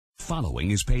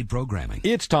following is paid programming.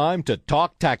 It's time to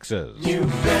talk taxes. New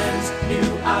friends,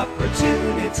 new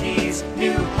opportunities,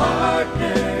 new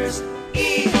partners.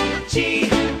 EG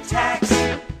Tax.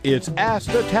 It's Ask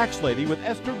the Tax Lady with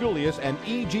Esther Gulius and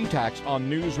EG Tax on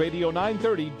News Radio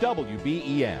 930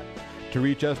 WBEN. To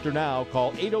reach Esther now,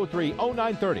 call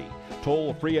 803-0930.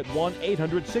 Toll free at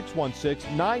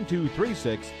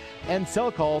 1-800-616-9236. And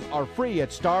cell calls are free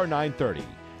at star 930.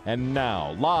 And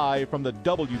now, live from the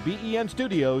WBEN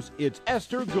studios, it's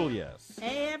Esther Gulius.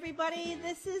 Hey everybody,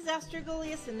 this is Esther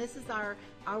Gulius, and this is our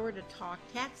hour to talk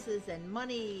taxes and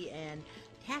money and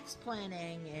tax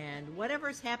planning and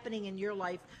whatever's happening in your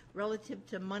life relative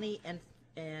to money and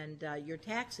your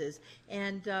taxes.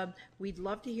 And we'd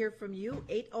love to hear from you.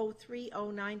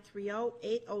 803-0930,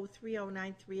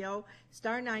 803-0930,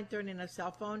 star 930 on a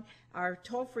cell phone. Our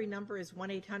toll-free number is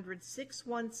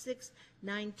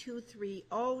 1-800-616-9230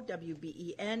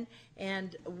 WBEN.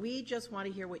 And we just want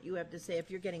to hear what you have to say.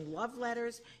 If you're getting love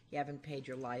letters, you haven't paid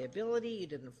your liability, you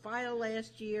didn't file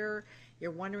last year,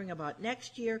 you're wondering about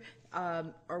next year,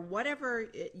 or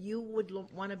whatever you would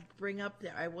want to bring up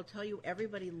there, I will tell you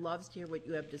everybody loves to hear what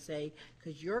you have to say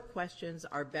because your questions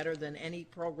are better than any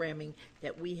programming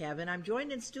that we have. And I'm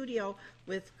joined in studio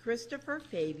with Christopher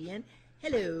Fabian.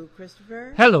 Hello,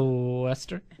 Christopher. Hello,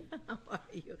 Esther. How are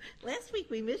you? Last week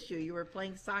we missed you. You were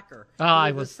playing soccer.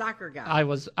 I was a soccer guy.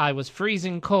 I was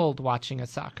freezing cold watching a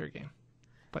soccer game.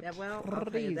 But yeah, well,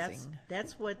 okay,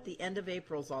 that's what the end of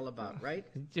April's all about, right?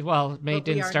 Well, May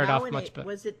didn't start off much better.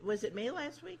 Was it May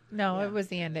last week? No, it was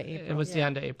the end of April. It was the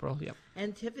end of April, yep.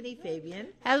 And Tiffany Fabian.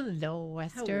 Hello,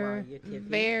 Esther. How are you, Tiffany?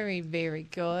 Very, very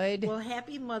good. Well,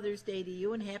 happy Mother's Day to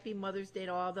you, and happy Mother's Day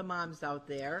to all the moms out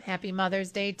there. Happy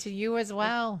Mother's Day to you as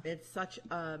well. It's such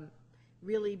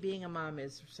really being a mom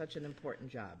is such an important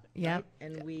job. Yep. Right?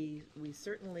 And we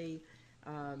certainly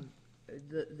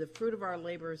the fruit of our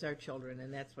labor is our children,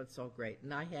 and that's what's so great.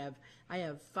 And I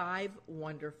have 5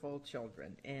 wonderful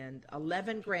children and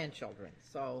 11 grandchildren.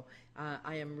 So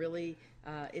I am really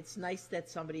it's nice that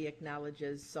somebody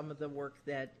acknowledges some of the work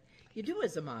that you do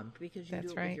as a mom because you do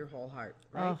it with your whole heart,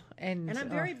 right? Oh, and I'm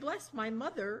very blessed. My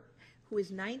mother, who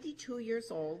is 92 years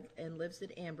old and lives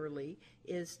at Amberley,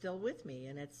 is still with me,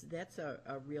 and that's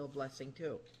a real blessing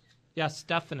too. Yes,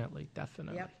 definitely.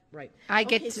 Yep, right. I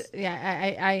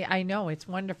know it's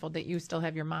wonderful that you still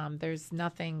have your mom. There's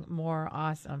nothing more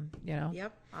awesome, you know.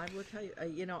 Yep, I will tell you. I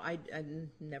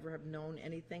never have known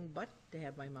anything but to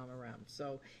have my mom around.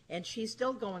 So, and she's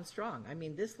still going strong. I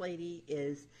mean, this lady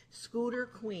is scooter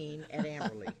queen at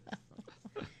Amberley.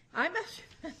 I'm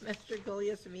Esther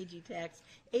Gulius from EG Tax,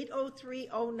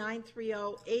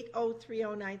 803-0930,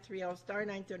 803-0930, star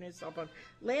 930 cell phone.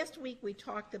 Last week we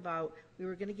talked about, we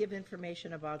were going to give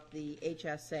information about the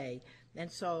HSA, and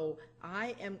so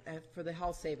I am for the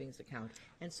health savings account.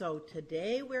 And so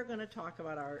today we're going to talk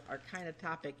about our kind of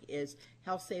topic is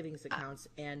health savings accounts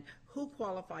and who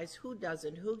qualifies, who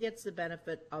doesn't, who gets the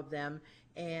benefit of them,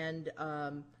 and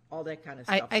all that kind of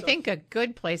stuff. I think a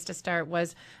good place to start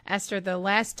was, Esther, the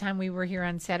last time we were here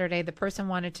on Saturday, the person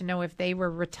wanted to know if they were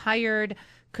retired,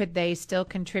 could they still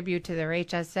contribute to their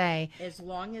HSA? As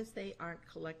long as they aren't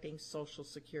collecting Social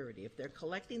Security. If they're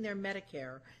collecting their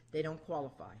Medicare, they don't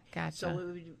qualify. Gotcha. So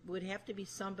it would have to be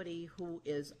somebody who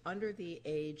is under the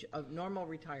age of normal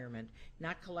retirement,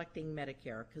 not collecting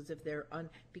Medicare,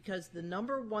 because the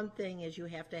number one thing is you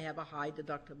have to have a high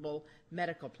deductible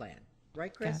medical plan.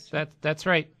 Right, Chris? That's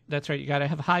right. That's right. You got to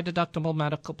have a high deductible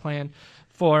medical plan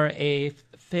for a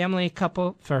family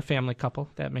couple. For a family couple,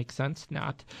 that makes sense.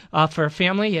 Not for a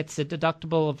family, it's a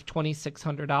deductible of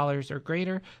 $2,600 or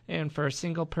greater, and for a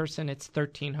single person, it's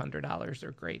 $1,300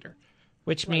 or greater,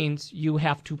 which means you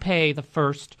have to pay the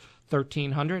first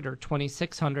 $1,300 or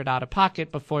 $2,600 out of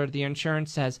pocket before the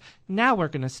insurance says, now we're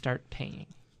going to start paying.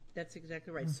 That's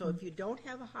exactly right. Mm-hmm. So if you don't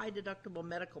have a high deductible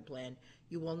medical plan,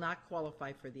 you will not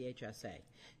qualify for the HSA.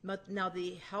 But now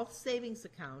the health savings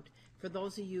account, for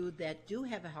those of you that do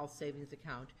have a health savings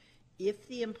account, if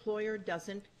the employer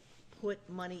doesn't put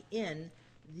money in,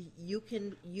 you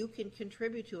can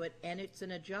contribute to it, and it's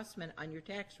an adjustment on your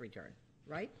tax return,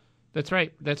 right? That's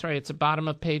right. That's right. It's the bottom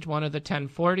of page 1 of the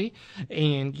 1040,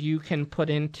 and you can put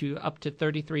into up to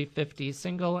 $3,350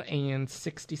 single and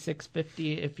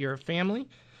 $6,650 if you're a family.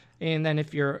 And then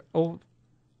if you're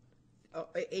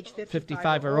age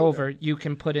 55 or over, you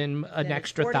can put in an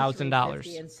extra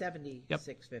 $1,000. And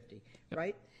 $7,650,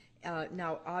 right?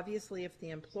 Now, obviously, if the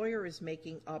employer is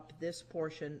making up this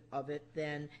portion of it,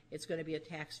 then it's going to be a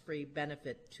tax-free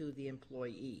benefit to the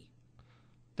employee.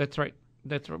 That's right.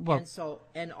 That's right. Well,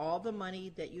 and all the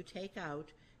money that you take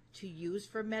out to use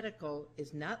for medical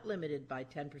is not limited by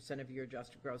 10% of your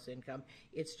adjusted gross income.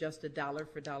 It's just a dollar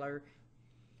for dollar.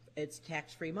 It's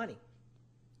tax-free money.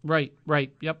 Right.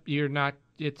 Yep. You're not.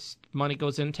 It's money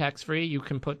goes in tax-free. You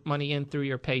can put money in through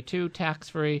your pay too,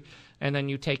 tax-free, and then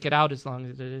you take it out as long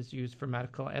as it is used for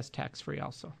medical as tax-free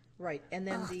also. Right, and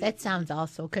then That sounds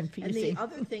also and confusing. the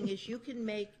other thing is you can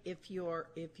make if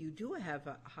you do have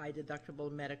a high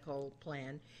deductible medical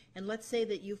plan, and let's say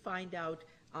that you find out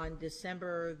on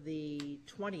December the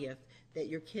 20th that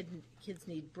your kids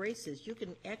need braces, you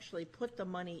can actually put the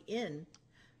money in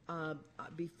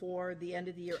before the end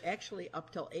of the year. Actually, up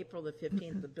till April the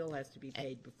 15th, the bill has to be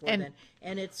paid before then,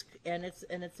 and it's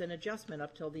an adjustment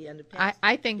up till the end of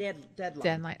I think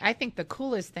deadline. I think the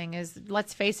coolest thing is,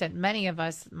 let's face it, many of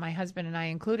us, my husband and I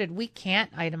included, we can't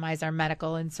itemize our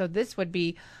medical, and so this would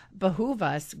behoove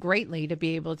us greatly to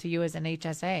be able to use an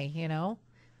HSA. You know.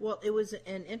 Well, it was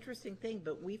an interesting thing,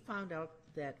 but we found out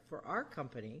that for our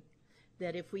company,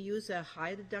 that if we use a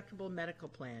high deductible medical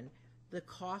plan, the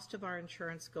cost of our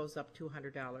insurance goes up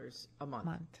 $200 a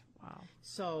month. Wow.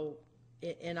 So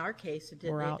in our case, it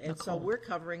did, We're out in and the so cold. we're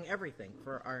covering everything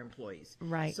for our employees.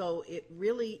 Right. So it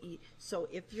really, so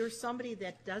if you're somebody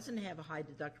that doesn't have a high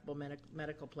deductible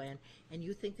medical plan, and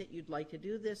you think that you'd like to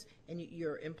do this, and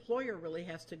your employer really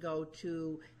has to go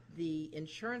to the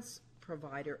insurance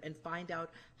provider and find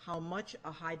out how much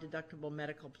a high deductible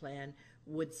medical plan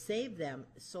would save them,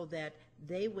 so that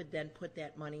they would then put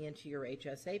that money into your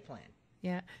HSA plan.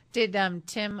 Yeah. Did Tim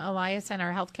Eliason,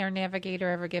 our healthcare navigator,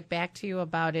 ever get back to you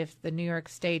about if the New York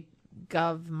State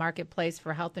Gov marketplace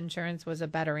for health insurance was a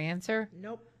better answer?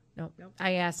 Nope. Nope.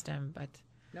 I asked him, but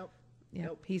Nope. yeah,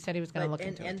 Nope. he said he was going to look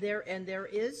into and it. there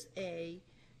is a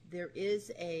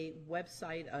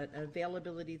website, an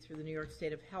availability through the New York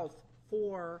State of Health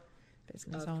for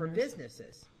Business for owners.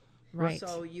 businesses. Right.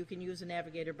 So you can use a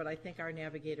navigator, but I think our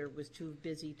navigator was too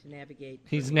busy to navigate.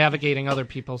 He's navigating other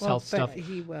people's Well, health but stuff.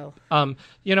 he will.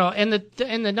 You know, and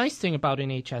the nice thing about an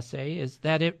HSA is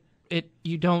that it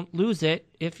you don't lose it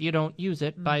if you don't use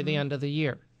it by the end of the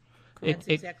year. That's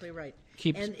exactly right.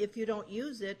 keeps- And if you don't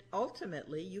use it,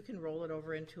 ultimately you can roll it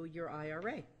over into your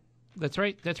IRA. That's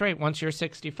right. Once you're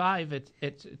 65,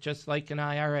 it's just like an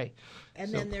IRA.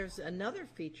 And then there's another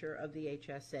feature of the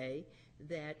HSA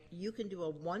that you can do a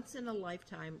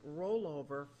once-in-a-lifetime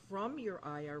rollover from your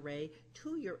IRA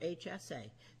to your HSA.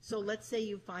 So let's say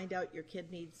you find out your kid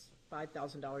needs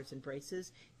 $5,000 in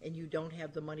braces and you don't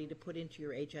have the money to put into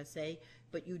your HSA,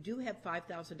 but you do have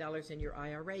 $5,000 in your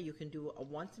IRA. You can do a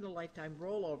once-in-a-lifetime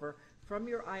rollover from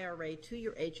your IRA to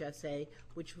your HSA,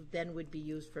 which then would be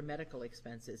used for medical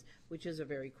expenses, which is a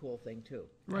very cool thing too.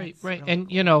 Right.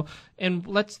 And and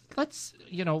let's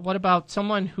what about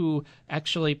someone who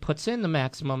actually puts in the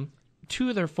maximum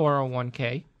to their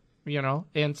 401k,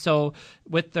 and so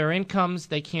with their incomes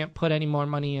they can't put any more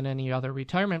money in any other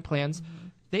retirement plans. Mm-hmm.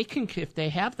 They can, if they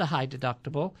have the high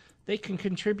deductible, they can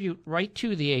contribute right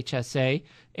to the HSA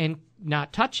and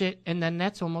not touch it, and then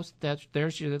there's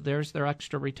their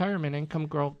extra retirement income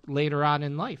grow later on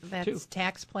in life. That's too.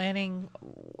 tax planning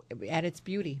at its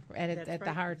beauty, at That's the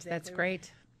right, heart. exactly That's right.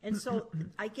 great. And so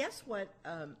I guess what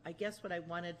I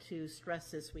wanted to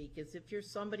stress this week is, if you're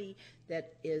somebody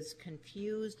that is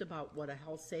confused about what a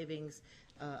health savings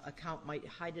account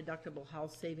high deductible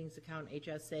health savings account,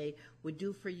 HSA, would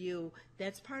do for you,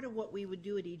 that's part of what we would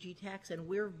do at EG Tax, and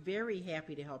we're very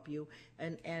happy to help you.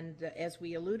 And as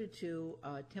we alluded to,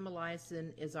 Tim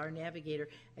Eliason is our navigator.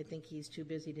 I think he's too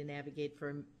busy to navigate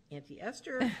for Auntie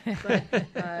Esther, but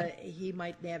he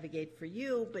might navigate for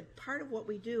you. But part of what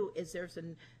we do is there's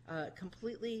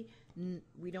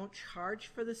we don't charge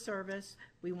for the service.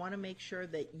 We want to make sure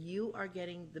that you are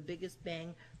getting the biggest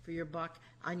bang for your buck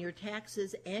on your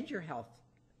taxes and your health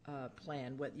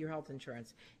plan, with your health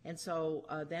insurance. And so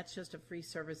that's just a free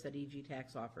service that EG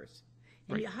Tax offers.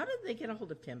 And Right. how did they get a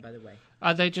hold of Tim, by the way?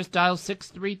 They just dial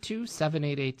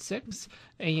 632-7886,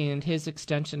 and his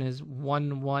extension is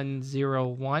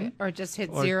 1101. Or just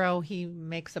hit Or- 0. He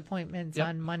makes appointments Yep.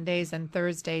 on Mondays and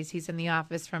Thursdays. He's in the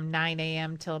office from 9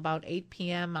 a.m. till about 8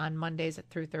 p.m. on Mondays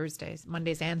through Thursdays,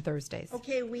 Mondays and Thursdays.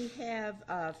 Okay, we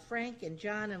have Frank and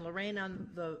John and Lorraine on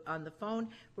the phone.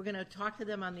 We're going to talk to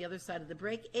them on the other side of the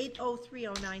break.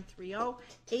 8030930,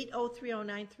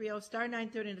 8030930, star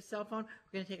 930 on the cell phone.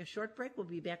 We're going to take a short break. We'll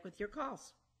be back with your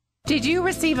calls. Did you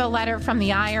receive a letter from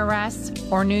the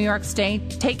IRS or New York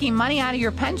State taking money out of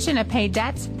your pension to pay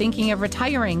debts, thinking of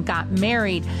retiring, got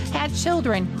married, had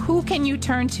children? Who can you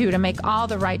turn to make all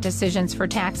the right decisions for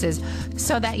taxes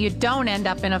so that you don't end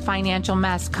up in a financial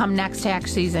mess come next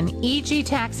tax season? EG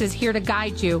Tax is here to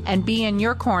guide you and be in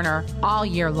your corner all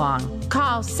year long.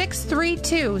 Call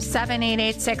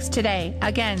 632-7886 today.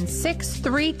 Again,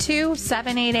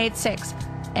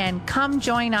 632-7886. And come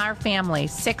join our family,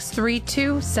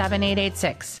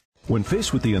 632-7886. When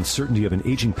faced with the uncertainty of an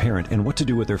aging parent and what to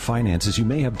do with their finances, you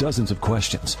may have dozens of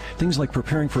questions. Things like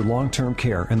preparing for long-term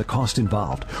care and the cost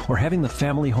involved, or having the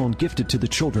family home gifted to the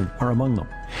children are among them.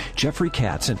 Jeffrey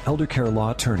Katz, an elder care law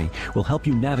attorney, will help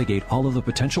you navigate all of the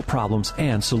potential problems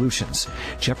and solutions.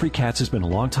 Jeffrey Katz has been a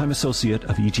longtime associate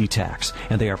of EG Tax,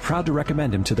 and they are proud to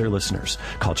recommend him to their listeners.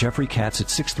 Call Jeffrey Katz at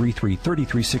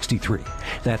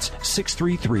 633-3363. That's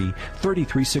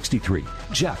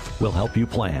 633-3363. Jeff will help you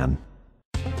plan.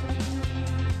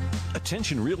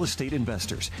 Attention real estate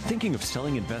investors. Thinking of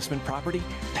selling investment property?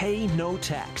 Pay no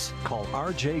tax. Call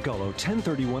R.J. Gullo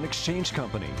 1031 Exchange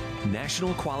Company.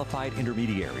 National qualified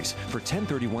intermediaries for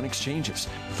 1031 exchanges.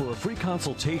 For a free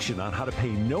consultation on how to pay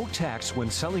no tax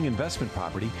when selling investment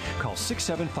property, call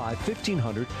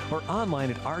 675-1500 or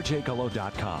online at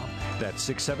rjgullo.com. That's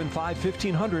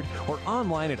 675-1500 or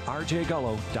online at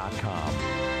rjgullo.com.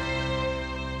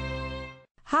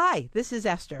 Hi, this is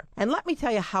Esther, and let me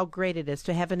tell you how great it is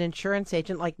to have an insurance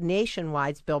agent like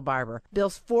Nationwide's Bill Barber.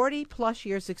 Bill's 40-plus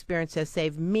years experience has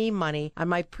saved me money on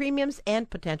my premiums and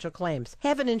potential claims.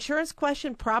 Have an insurance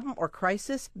question, problem, or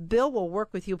crisis? Bill will work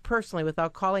with you personally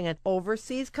without calling an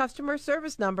overseas customer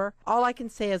service number. All I can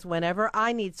say is whenever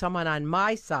I need someone on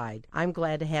my side, I'm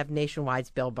glad to have Nationwide's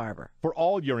Bill Barber. For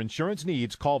all your insurance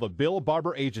needs, call the Bill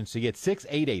Barber Agency at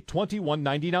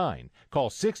 688-2199. Call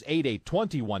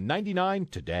 688-2199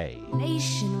 today.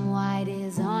 Nationwide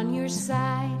is on your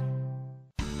side.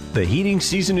 The heating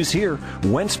season is here.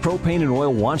 Wentz Propane and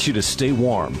Oil wants you to stay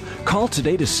warm. Call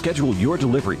today to schedule your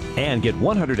delivery and get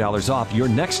 $100 off your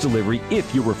next delivery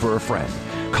if you refer a friend.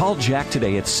 Call Jack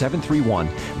today at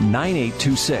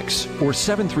 731-9826 or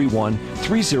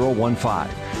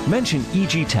 731-3015. Mention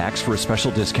EG Tax for a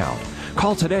special discount.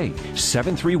 Call today,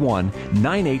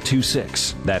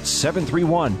 731-9826. That's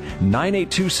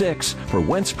 731-9826 for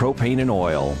Wentz Propane and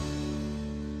Oil.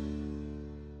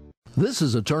 This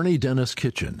is Attorney Dennis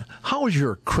Kitchen. How is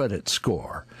your credit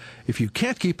score? If you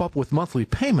can't keep up with monthly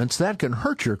payments, that can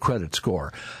hurt your credit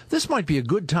score. This might be a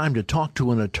good time to talk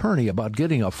to an attorney about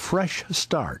getting a fresh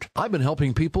start. I've been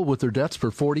helping people with their debts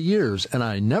for 40 years, and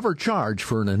I never charge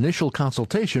for an initial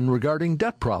consultation regarding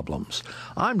debt problems.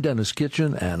 I'm Dennis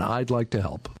Kitchen, and I'd like to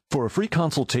help. For a free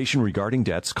consultation regarding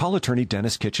debts, call Attorney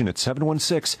Dennis Kitchen at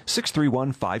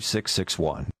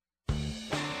 716-631-5661.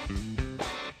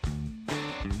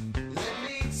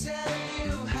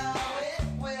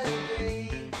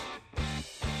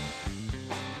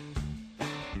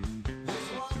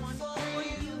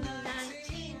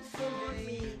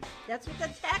 That's what the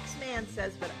tax man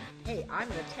says, but hey, I'm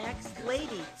the tax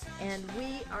lady, and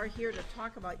we are here to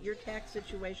talk about your tax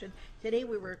situation. Today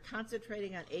we were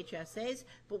concentrating on HSAs,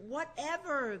 but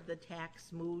whatever the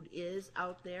tax mood is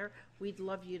out there, we'd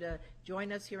love you to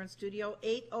join us here in studio,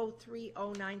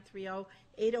 803-0930,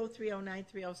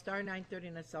 803-0930, star 930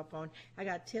 on a cell phone. I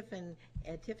got Tiffany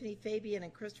Fabian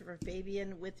and Christopher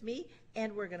Fabian with me,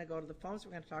 and we're going to go to the phones.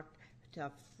 We're going to talk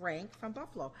to Frank from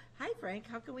Buffalo. Hi, Frank.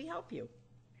 How can we help you?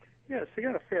 Yes, I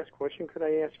got a fast question. Could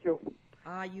I ask you?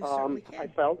 You certainly can. I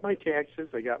filed my taxes.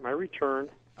 I got my return.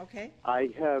 Okay. I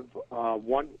have I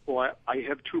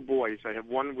have two boys. I have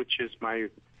one which is my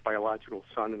biological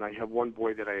son, and I have one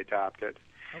boy that I adopted.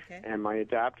 Okay. And my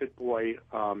adopted boy,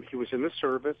 he was in the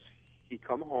service. He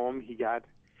come home. He got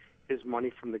his money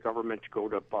from the government to go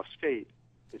to Buff State,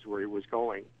 is where he was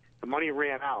going. The money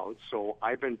ran out, so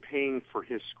I've been paying for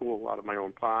his school out of my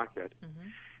own pocket. Mm-hmm.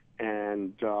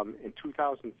 And in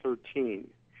 2013,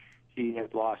 he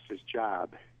had lost his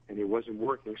job, and he wasn't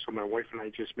working, so my wife and I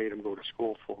just made him go to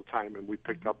school full time, and we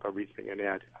picked up everything. And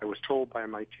I was told by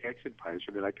my tax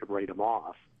advisor that I could write him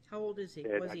off. How old is he?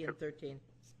 Was he in 13?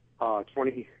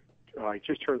 20. I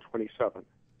just turned 27.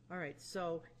 All right,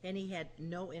 so, and he had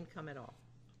no income at all?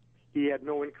 He had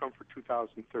no income for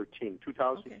 2013.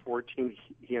 2014, okay.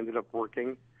 He ended up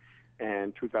working.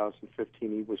 And 2015,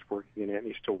 he was working in it, and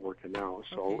he's still working now.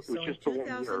 So it was just the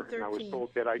 1 year, and I was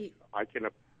told that I can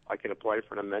apply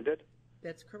for an amended.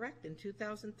 That's correct. In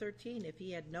 2013, if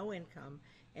he had no income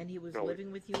and he was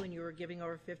living with you and you were giving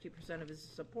over 50% of his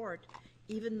support,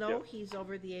 even though he's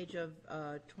over the age of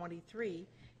 23,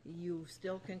 you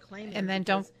still can claim him. And then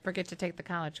don't forget to take the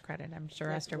college credit. I'm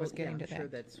sure Esther was getting to that. I'm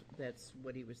sure that's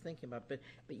what he was thinking about. But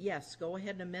yes, go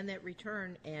ahead and amend that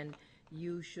return, and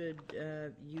you should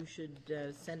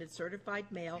send it certified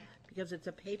mail because it's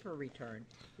a paper return.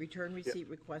 Return receipt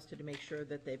requested to make sure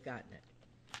that they've gotten it.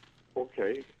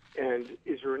 Okay. And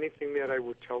is there anything that I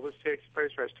would tell this tax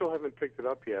advisor? I still haven't picked it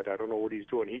up yet. I don't know what he's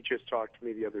doing. He just talked to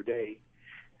me the other day,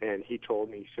 and he told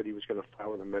me, he said he was going to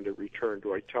file an amended return.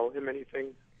 Do I tell him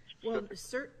anything specific?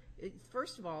 Well,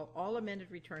 first of all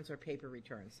amended returns are paper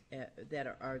returns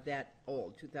that are that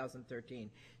old, 2013.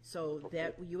 So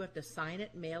that you have to sign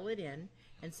it, mail it in,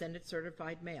 and send it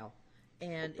certified mail.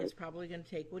 And it's probably going to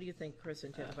take, what do you think, Chris,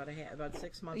 and about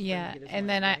 6 months? Yeah, for him to get his and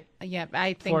money, then right?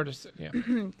 I think 4 to 6, yeah.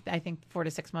 I think 4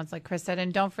 to 6 months, like Chris said.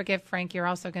 And don't forget, Frank, you're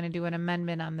also going to do an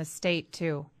amendment on the state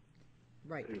too.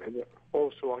 Right.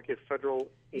 Oh, so I'll get federal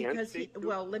and Because state?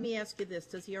 well, let me ask you this: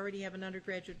 does he already have an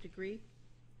undergraduate degree?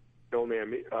 No,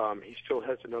 ma'am. He still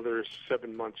has another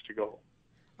 7 months to go.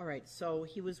 All right. So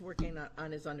he was working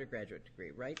on his undergraduate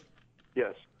degree, right?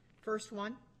 Yes. First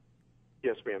one.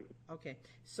 Yes, ma'am. Okay,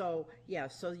 so yeah,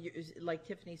 so like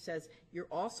Tiffany says, you're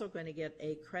also going to get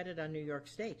a credit on New York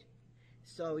State.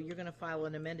 So you're going to file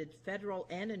an amended federal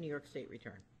and a New York State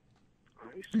return.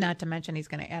 Not to mention he's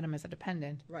going to add him as a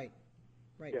dependent. Right,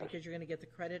 Yes. because you're going to get the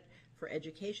credit for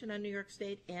education on New York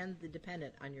State and the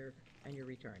dependent on your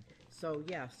return. So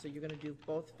yeah, so you're going to do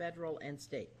both federal and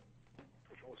state.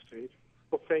 Federal state.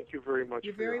 Well, thank you very much.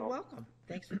 You're for your very help. welcome.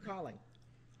 Thanks for calling.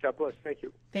 God bless. Thank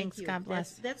you. Thanks. Thank you. God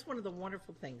bless. That's one of the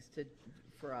wonderful things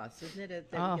for us, isn't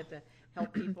it? That Oh. we get to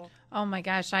help people. Oh my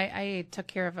gosh, I took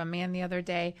care of a man the other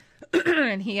day,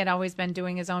 and he had always been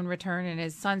doing his own return and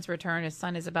his son's return. His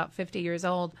son is about 50 years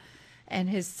old, and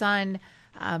his son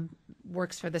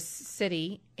works for the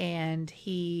city, and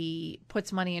he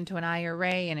puts money into an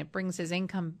IRA, and it brings his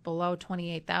income below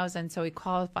 $28,000, so he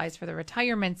qualifies for the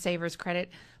retirement savers credit,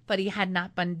 but he had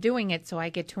not been doing it, so I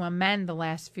get to amend the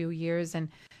last few years and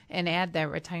add that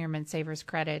retirement savers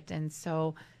credit, and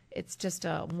so it's just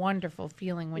a wonderful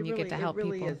feeling when you get to help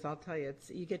people. It really is. I'll tell you,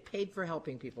 you get paid for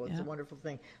helping people. It's a wonderful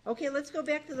thing. Okay, let's go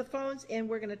back to the phones, and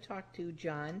we're going to talk to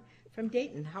John from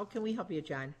Dayton. How can we help you,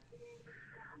 John?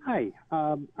 Hi.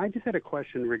 I just had a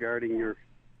question regarding your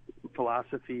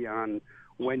philosophy on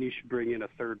when you should bring in a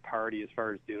third party as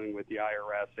far as dealing with the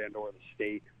IRS and or the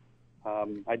state.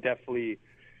 I definitely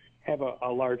have a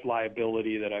large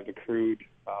liability that I've accrued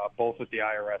both with the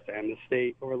IRS and the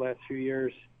state over the last few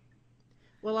years.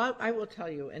 Well, I will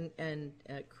tell you, and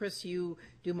Chris, you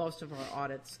do most of our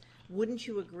audits. Wouldn't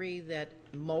you agree that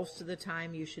most of the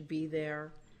time you should be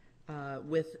there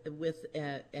with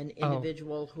an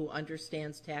individual who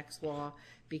understands tax law?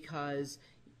 Because,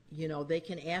 you know, they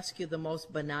can ask you the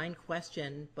most benign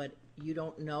question, but you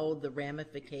don't know the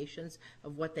ramifications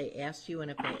of what they asked you, and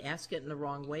if they ask it in the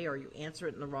wrong way or you answer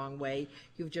it in the wrong way,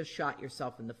 you've just shot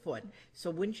yourself in the foot.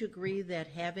 So wouldn't you agree that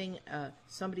having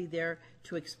somebody there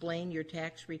to explain your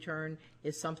tax return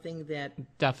is something that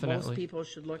most people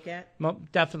should look at?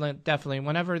 Definitely.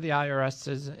 Whenever the IRS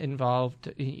is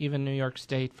involved, even New York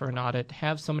State for an audit,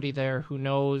 have somebody there who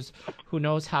knows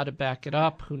how to back it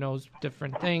up, who knows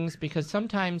different things, because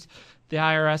sometimes the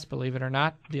IRS, believe it or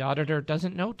not, the auditor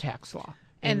doesn't know tax law.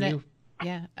 And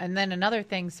then another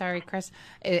thing, sorry, Chris,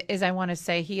 is I want to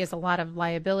say he has a lot of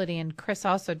liability, and Chris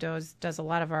also does a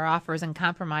lot of our offers and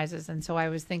compromises, and so I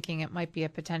was thinking it might be a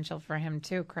potential for him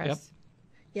too, Chris. Yep.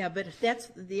 Yeah, but that's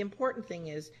the important thing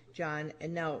is, John,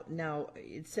 and now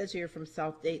it says here from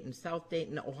South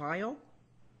Dayton, Ohio?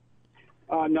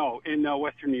 No, in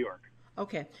Western New York.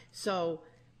 Okay, so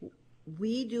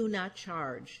we do not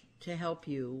charge to help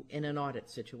you in an audit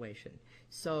situation.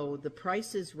 So the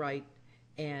price is right,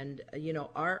 and you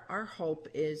know, our hope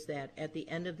is that at the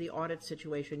end of the audit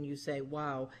situation you say,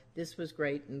 wow, this was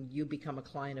great, and you become a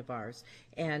client of ours.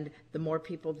 And the more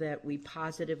people that we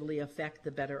positively affect,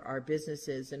 the better our business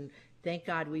is. And thank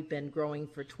God we've been growing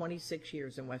for 26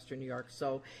 years in Western New York.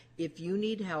 So if you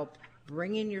need help,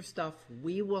 bring in your stuff.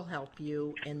 We will help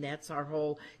you, and that's our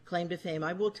whole claim to fame.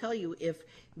 I will tell you, if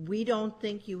we don't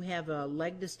think you have a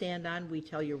leg to stand on, we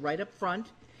tell you right up front.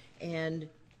 And,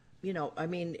 you know, I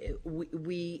mean,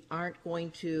 we aren't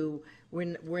going to,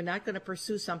 we're not going to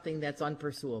pursue something that's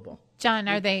unpursuable. John,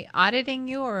 are they auditing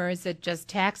you, or is it just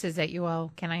taxes that you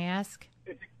owe? Can I ask?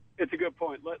 It's a good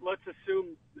point. Let's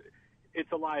assume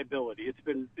it's a liability.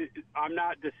 I'm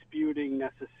not disputing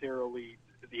necessarily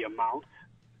the amount.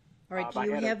 All right,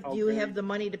 do you have the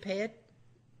money to pay it,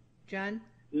 John?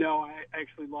 No, I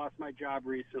actually lost my job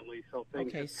recently, so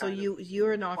things. Okay, so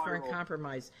you're an offer and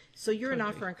compromise. So you're an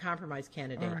offer and compromise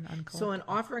candidate. So an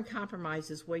offer and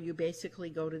compromise is where you basically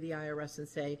go to the IRS and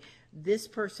say, this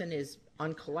person is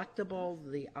uncollectible.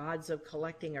 The odds of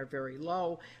collecting are very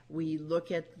low. We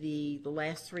look at the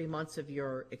last 3 months of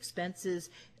your expenses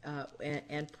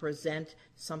and present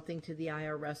something to the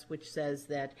IRS which says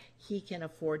that he can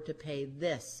afford to pay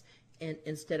this.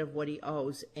 instead of what he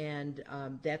owes. And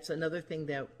that's another thing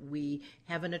that we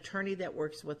have an attorney that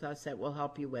works with us that will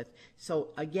help you with. So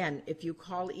again, if you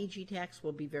call EG Tax,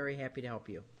 we'll be very happy to help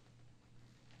you.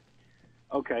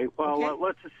 Okay. Well,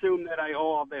 let's assume that I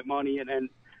owe all that money, and then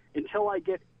until I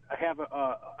have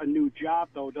a new job,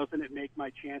 though, doesn't it make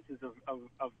my chances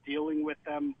of dealing with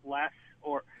them less?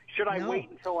 Or should I wait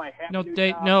until I have a new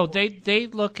job? They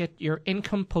look at your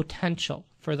income potential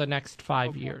for the next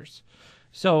 5 years.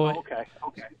 So,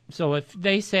 So if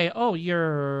they say, oh,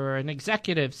 you're an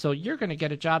executive, so you're going to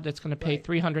get a job that's going to pay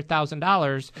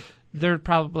 $300,000, they're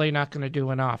probably not going to do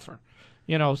an offer.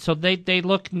 So they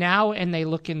look now and they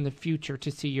look in the future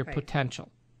to see your potential.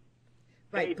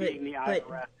 Right, being the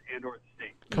IRS and or the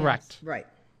state. Correct. Yes, right.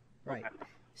 Okay.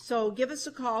 So give us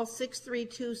a call,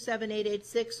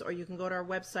 632-7886, or you can go to our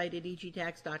website at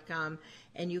egtax.com,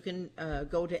 and you can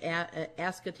go to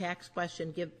ask a tax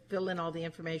question, fill in all the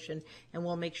information, and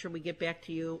we'll make sure we get back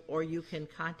to you, or you can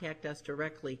contact us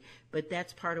directly. But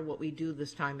that's part of what we do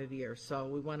this time of year. So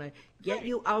we want to get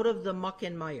you out of the muck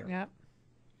and mire. Yep.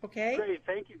 Okay? Great.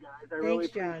 Thank you, guys. I really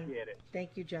appreciate it.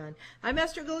 Thank you, John. I'm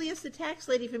Esther Goulias, the tax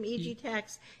lady from EG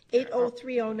Tax,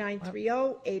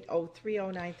 8030930,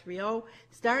 8030930,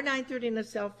 star 930 on the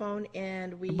cell phone,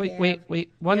 and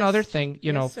Wait. One other thing,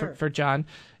 for John,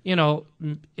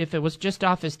 if it was just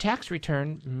off his tax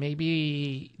return,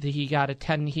 maybe he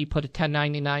put a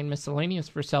 1099 miscellaneous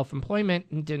for self-employment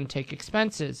and didn't take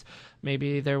expenses.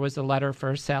 Maybe there was a letter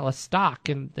for a sale of stock,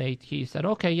 and he said,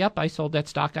 okay, yep, I sold that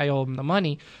stock, I owe him the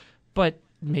money. But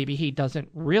maybe he doesn't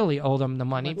really owe them the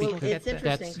money. Well, it's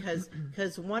interesting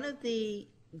because one of the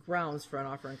grounds for an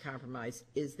offer in compromise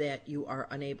is that you are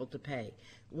unable to pay.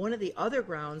 One of the other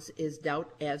grounds is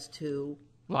doubt as to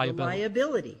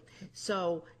liability.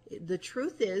 So the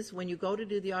truth is, when you go to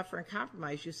do the offer in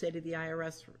compromise, you say to the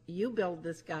IRS, you billed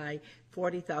this guy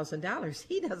 $40,000.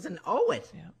 He doesn't owe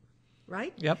it. Yeah.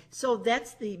 Right? Yep. So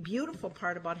that's the beautiful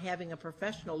part about having a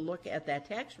professional look at that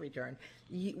tax return.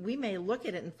 We may look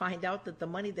at it and find out that the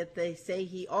money that they say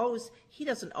he owes, he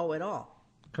doesn't owe at all.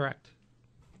 Correct.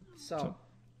 So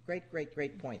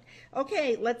great point.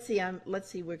 Okay, let's see.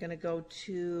 We're going to go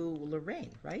to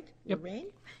Lorraine, right? Yep.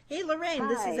 Lorraine? Hey, Lorraine,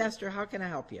 This is Esther. How can I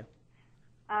help you?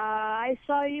 I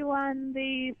saw you on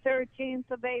the 13th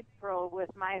of April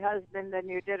with my husband, and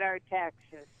you did our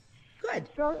taxes. Good.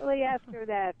 Shortly after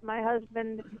that, my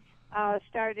husband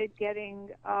started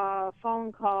getting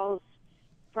phone calls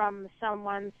from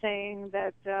someone saying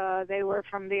that they were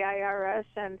from the IRS,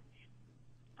 and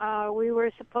we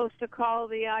were supposed to call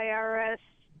the IRS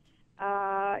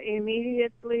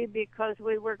immediately because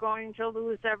we were going to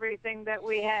lose everything that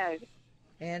we had.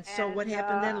 And so what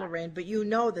happened then, Lorraine? But you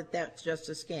know that that's just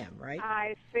a scam, right?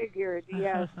 I figured,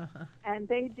 yes. And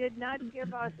they did not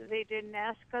they didn't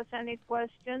ask us any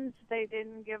questions. They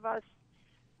didn't give us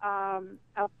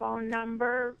a phone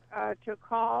number to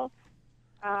call.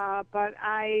 But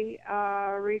I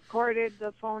recorded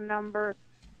the phone number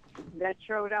that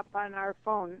showed up on our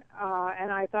phone.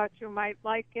 And I thought you might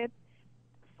like it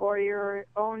for your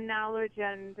own knowledge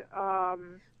and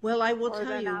well, I will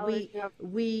tell you,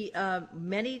 we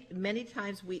many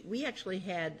times we actually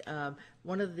had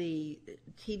one of the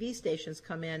TV stations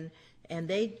come in, and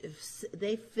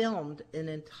they filmed an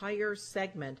entire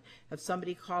segment of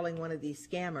somebody calling one of these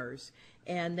scammers,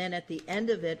 and then at the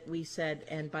end of it we said,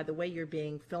 and by the way, you're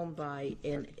being filmed by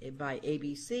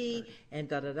ABC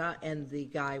and and the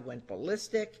guy went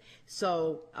ballistic.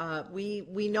 So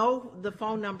we know the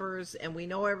phone numbers and we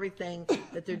know everything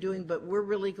that they're doing, but we're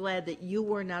really glad that you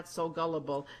were not so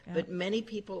gullible. Yeah. But many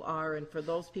people are, and for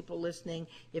those people listening,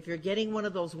 if you're getting one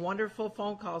of those wonderful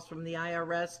phone calls from the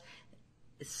IRS,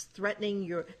 it's threatening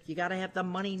you got to have the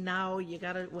money now.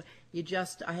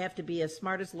 I have to be as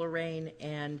smart as Lorraine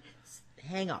and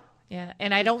hang up. Yeah,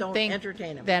 and I don't think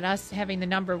that us having the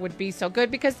number would be so good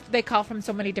because they call from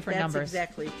so many different numbers.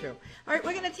 That's exactly true. All right,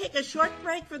 we're going to take a short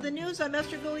break for the news. I'm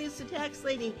Esther Goulias, the tax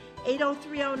lady,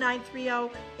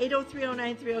 8030930,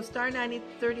 8030930, star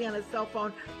 930 on a cell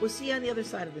phone. We'll see you on the other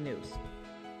side of the news.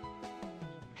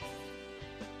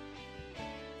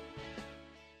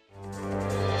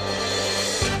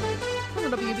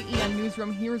 WBEN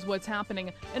Newsroom, here's what's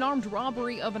happening. An armed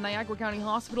robbery of a Niagara County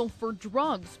hospital for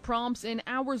drugs prompts an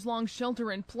hours-long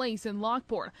shelter-in-place in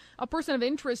Lockport. A person of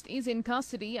interest is in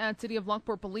custody at City of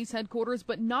Lockport Police Headquarters,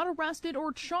 but not arrested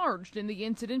or charged in the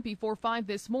incident before 5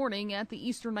 this morning at the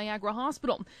Eastern Niagara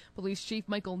Hospital. Police Chief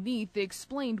Michael Neath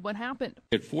explained what happened.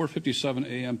 At 4:57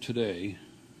 a.m. today,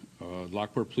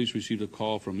 Lockport Police received a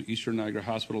call from Eastern Niagara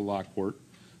Hospital, Lockport,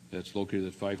 that's located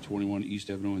at 521 East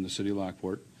Avenue in the city of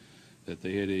Lockport, that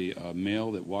they had a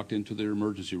male that walked into their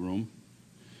emergency room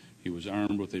He was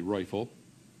armed with a rifle,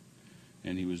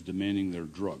 and he was demanding their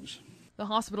drugs. The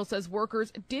hospital says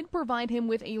workers did provide him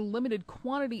with a limited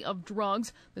quantity of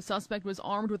drugs. The suspect was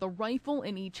armed with a rifle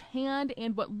in each hand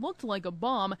and what looked like a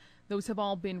bomb. Those have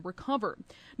all been recovered.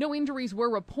 No injuries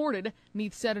were reported.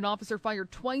 Neath said an officer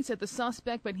fired twice at the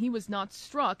suspect, but he was not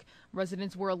struck.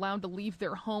 Residents were allowed to leave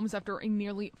their homes after a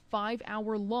nearly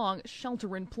 5-hour-long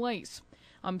shelter-in-place.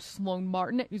 I'm Sloan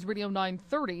Martin at News Radio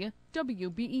 930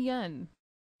 WBEN.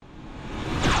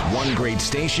 One great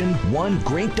station, one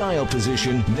great dial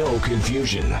position, no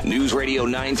confusion. News Radio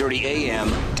 930 AM,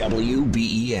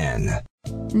 WBEN.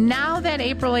 Now that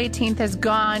April 18th is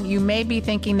gone, you may be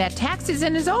thinking that tax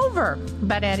season is over.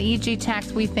 But at EG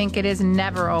Tax, we think it is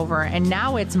never over. And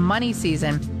now it's money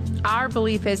season. Our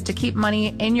belief is to keep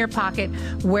money in your pocket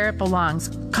where it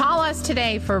belongs. Call us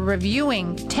today for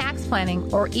reviewing, tax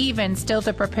planning, or even still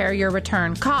to prepare your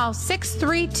return. Call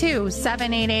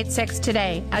 632-7886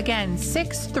 today. Again,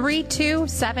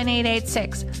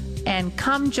 632-7886. And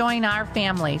come join our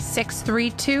family,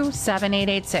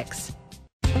 632-7886.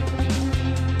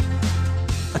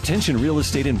 Attention real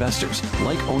estate investors.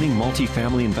 Like owning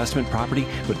multifamily investment property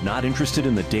but not interested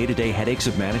in the day-to-day headaches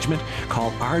of management?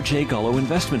 Call R.J. Gullo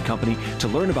Investment Company to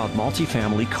learn about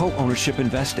multifamily co-ownership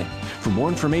investing. For more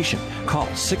information, call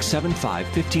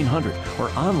 675-1500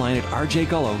 or online at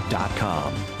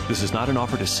rjgullo.com. This is not an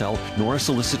offer to sell nor a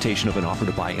solicitation of an offer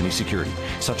to buy any security.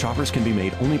 Such offers can be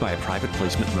made only by a private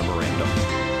placement memorandum.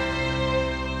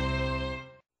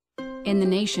 In the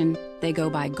nation, they go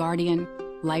by Guardian,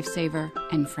 Lifesaver,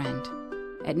 and Friend.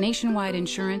 At Nationwide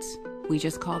Insurance, we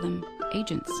just call them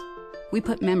agents. We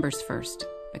put members first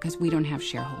because we don't have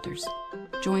shareholders.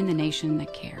 Join the nation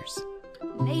that cares.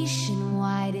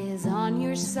 Nationwide is on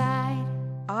your side.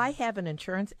 I have an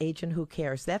insurance agent who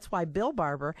cares. That's why Bill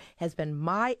Barber has been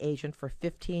my agent for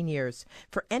 15 years.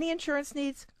 For any insurance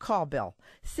needs, call Bill.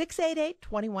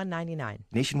 688-2199.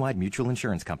 Nationwide Mutual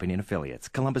Insurance Company and Affiliates,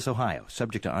 Columbus, Ohio.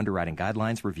 Subject to underwriting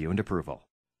guidelines, review, and approval.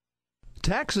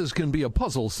 Taxes can be a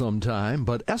puzzle sometime,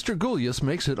 but Esther Gulius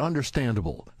makes it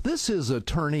understandable. This is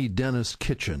attorney Dennis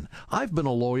Kitchen. I've been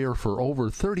a lawyer for over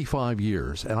 35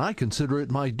 years, and I consider it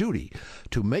my duty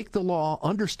to make the law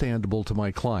understandable to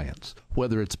my clients.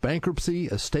 Whether it's bankruptcy,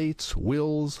 estates,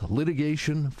 wills,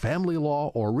 litigation, family law,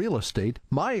 or real estate,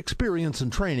 my experience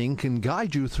and training can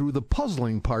guide you through the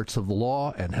puzzling parts of the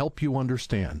law and help you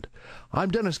understand.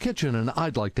 I'm Dennis Kitchen, and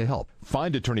I'd like to help.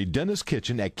 Find attorney Dennis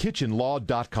Kitchen at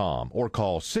kitchenlaw.com or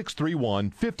call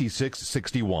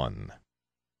 631-5661.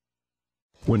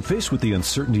 When faced with the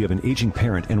uncertainty of an aging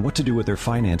parent and what to do with their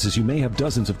finances, you may have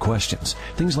dozens of questions.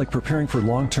 Things like preparing for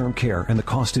long-term care and the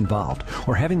cost involved,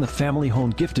 or having the family home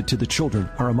gifted to the children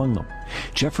are among them.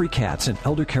 Jeffrey Katz, an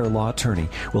elder care law attorney,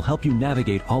 will help you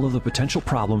navigate all of the potential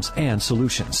problems and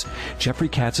solutions. Jeffrey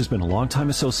Katz has been a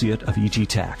longtime associate of EG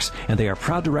Tax, and they are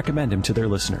proud to recommend him to their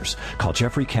listeners. Call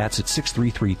Jeffrey Katz at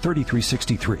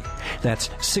 633-3363. That's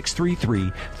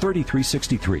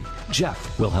 633-3363.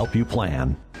 Jeff will help you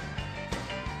plan.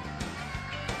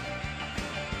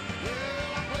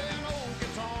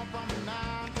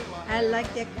 I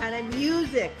like that kind of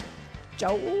music.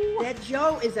 Joe. That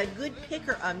Joe is a good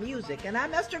picker of music. And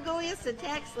I'm Esther Gulius, the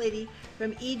tax lady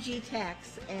from EG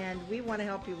Tax, and we want to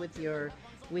help you with your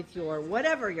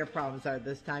whatever your problems are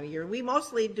this time of year. We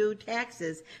mostly do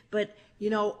taxes, but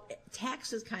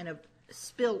taxes kind of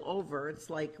spill over. It's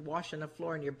like washing the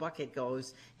floor and your bucket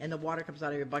goes and the water comes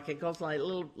out of your bucket. It goes like a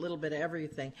little bit of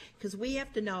everything, because we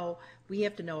have to know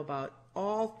about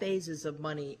all phases of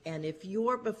money. And if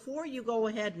before you go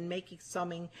ahead and make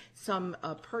some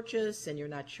purchase and you're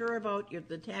not sure about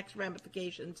the tax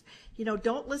ramifications,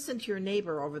 don't listen to your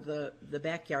neighbor over the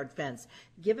backyard fence.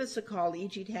 Give us a call.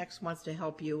 EG Tax wants to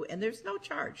help you, and there's no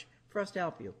charge for us to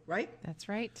help you, right? That's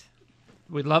right.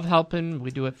 We love helping.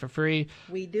 We do it for free.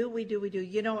 We do. I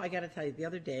got to tell you, the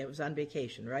other day I was on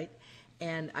vacation, right?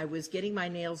 And I was getting my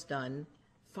nails done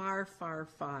far, far,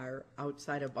 far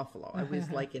outside of Buffalo. I was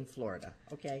like in Florida,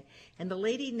 okay? And the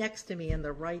lady next to me in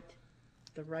the right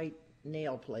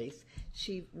nail place,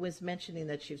 she was mentioning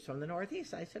that she's from the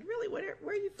Northeast. I said, really, where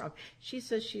are you from? She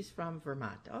says she's from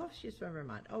Vermont. Oh, she's from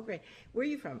Vermont. Oh, great. Where are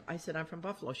you from? I said, I'm from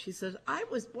Buffalo. She says, I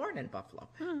was born in Buffalo.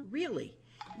 Really?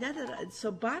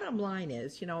 So bottom line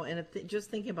is, and just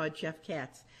thinking about Jeff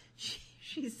Katz,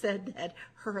 she said that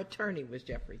her attorney was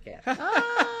Jeffrey Katz.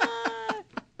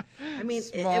 I mean,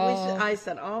 I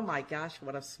said, oh my gosh,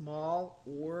 what a small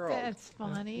world. That's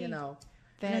funny. And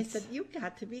I said, you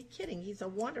got to be kidding. He's a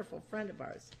wonderful friend of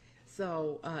ours.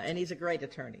 So, and he's a great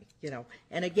attorney,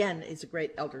 and again, he's a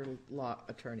great elder law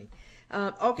attorney.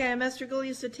 Okay, I'm Esther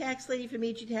Gulius, the tax lady from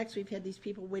EG Tax. We've had these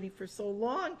people waiting for so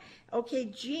long. Okay,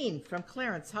 Jean from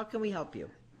Clarence, how can we help you?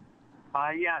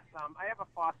 Yes, I have a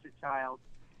foster child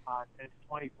since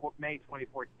May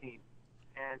 2014,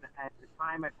 and at the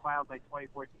time I filed my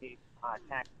 2014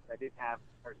 taxes, I didn't have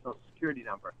her Social Security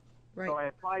number. Right. So I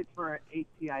applied for an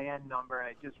ATIN number, and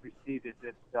I just received it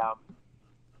this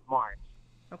March.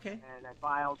 Okay. And I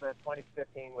filed a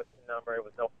 2015 with the number. It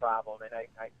was no problem. And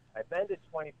I amended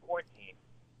 2014,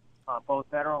 both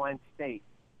federal and state.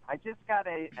 I just got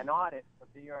an audit from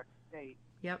New York State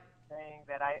saying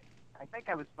that I think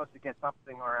I was supposed to get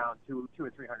something around $200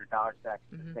 or $300 back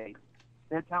to the state.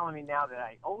 They're telling me now that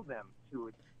I owe them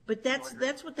 $200. But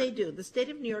that's what they do. The state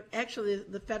of New York, actually,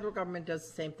 the federal government does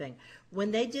the same thing.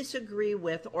 When they disagree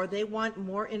with or they want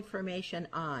more information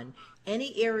on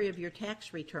any area of your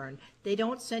tax return, they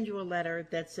don't send you a letter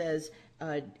that says,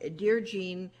 Dear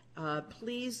Jean,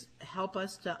 please help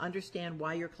us to understand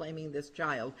why you're claiming this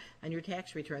child on your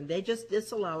tax return. They just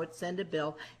disallow it, send a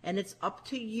bill, and it's up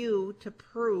to you to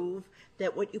prove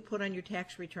that what you put on your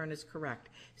tax return is correct.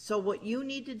 So what you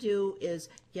need to do is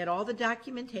get all the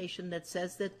documentation that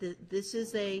says that this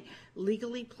is a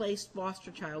legally placed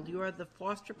foster child. You are the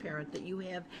foster parent, that you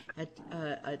have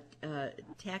a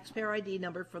taxpayer ID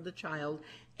number for the child,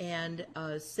 and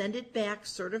send it back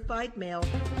certified mail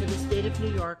to the state of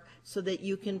New York so that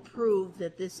you can prove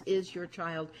that this is your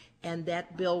child, and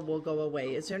that bill will go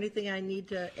away. Is there anything I need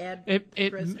to add,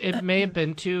 Chris? It may have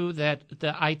been, too, that the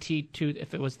IT-2,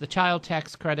 if it was the child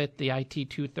tax credit, the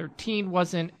IT-213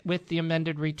 wasn't with the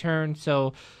amended return,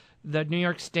 so the New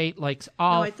York State likes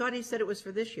all... No, I thought he said it was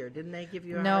for this year. Didn't they give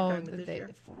you a hard time with this year?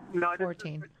 No,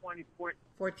 14. This is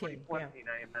for 2014,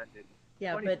 yeah. I amended.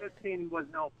 Yeah, 2015 was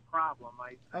no problem.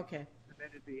 I okay.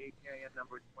 submitted the ATIN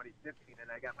number in 2015,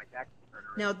 and I got my tax return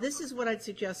already. Now, this is what I'd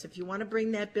suggest. If you want to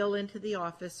bring that bill into the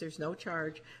office, there's no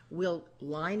charge. We'll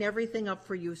line everything up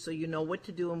for you so you know what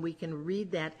to do, and we can read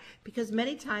that. Because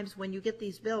many times when you get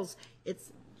these bills,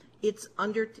 it's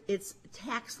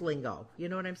tax lingo. You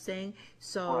know what I'm saying?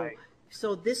 So. Right.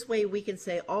 So this way we can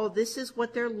say, oh, this is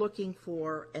what they're looking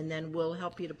for, and then we'll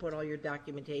help you to put all your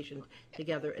documentation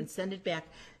together and send it back.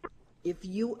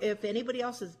 If anybody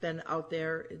else has been out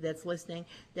there that's listening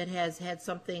that has had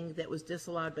something that was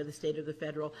disallowed by the state or the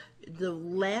federal, the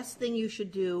last thing you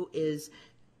should do is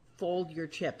fold your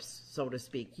chips, so to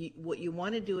speak. What you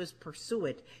want to do is pursue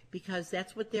it, because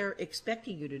that's what they're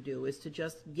expecting you to do, is to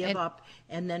just give up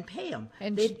and then pay them.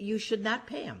 And you should not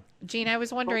pay them. Jean, I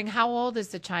was wondering, how old is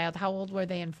the child? How old were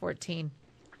they in 14?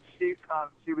 She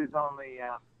was only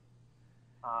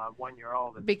 1 year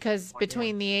old. Because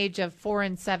between the age of 4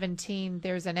 and 17,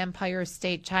 there's an Empire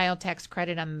State child tax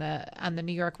credit on the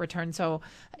New York return. So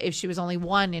if she was only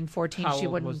 1 in 14, she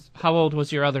wouldn't. How old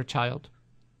was your other child?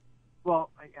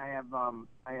 Well, I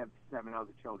have 7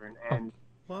 other children, and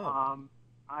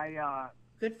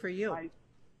good for you. I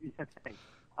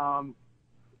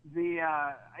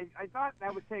thought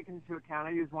that was taken into account.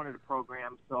 I used one of the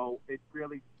programs, so it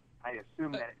really, I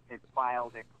assume that it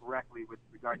filed it correctly with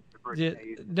regard to the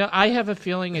birthdays. No, I have a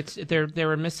feeling they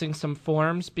were missing some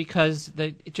forms, because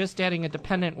just adding a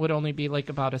dependent would only be like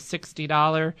about a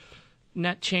 $60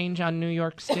 net change on New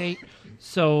York State.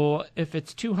 So if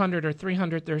it's $200 or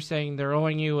 $300 they're saying they're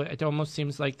owing you, it almost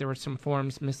seems like there were some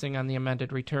forms missing on the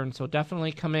amended return. So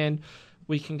definitely come in.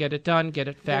 We can get it done, get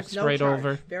it faxed right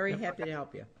over. Very happy to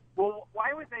help you. Well,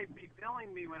 why would they be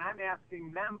billing me when I'm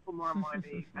asking them for more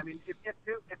money? I mean, if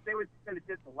they were going to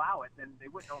disallow it, then they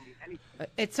wouldn't owe me anything.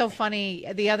 It's so funny.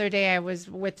 The other day I was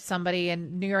with somebody,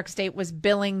 and New York State was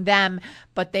billing them,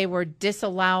 but they were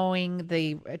disallowing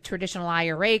the traditional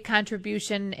IRA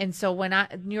contribution. And so when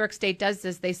New York State does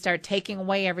this, they start taking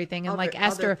away everything. And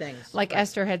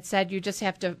Esther had said, you just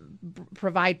have to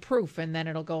provide proof, and then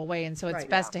it'll go away. And so it's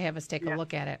best to have us take a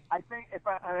look at it. I think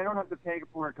I don't have the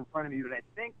paperwork in front of me, but I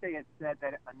think they had said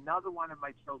that another one of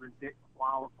my children didn't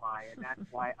qualify, and that's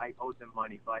why I owed them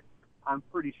money. But I'm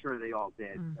pretty sure they all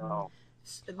did. Mm-hmm.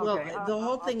 So, the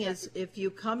whole thing is, if you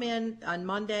come in on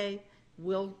Monday,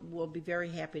 we'll be very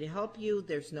happy to help you.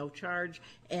 There's no charge,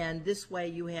 and this way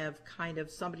you have kind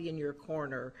of somebody in your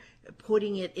corner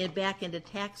putting it back into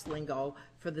tax lingo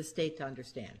for the state to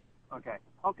understand.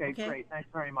 Okay, great. Thanks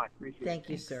very much. Appreciate it. Thank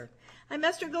you, sir. I'm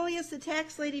Esther Gulius, the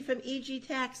tax lady from EG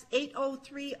Tax,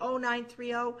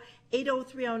 803-0930,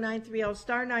 803-0930,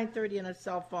 star 930 on a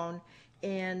cell phone.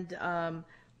 And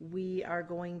we are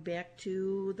going back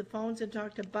to the phones and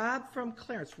talk to Bob from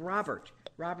Clarence. Robert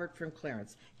from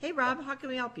Clarence. Hey, Rob, how can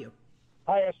we help you?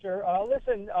 Hi, Esther.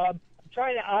 Listen, I'm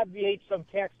trying to obviate some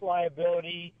tax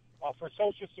liability for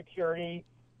Social Security,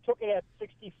 took it at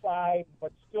 65,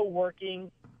 but still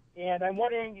working. And I'm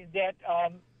wondering that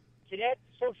can that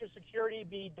Social Security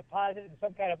be deposited in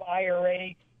some kind of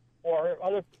IRA or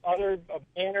other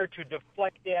manner to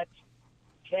deflect that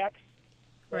tax?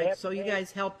 Right, so you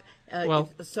guys help.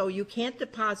 So you can't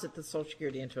deposit the Social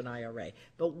Security into an IRA,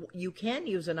 but you can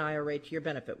use an IRA to your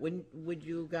benefit. Would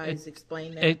you guys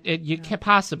explain that? You can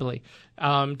possibly.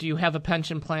 Do you have a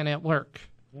pension plan at work?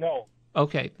 No.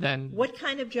 Okay, then. What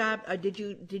kind of job did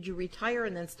you retire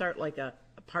and then start like a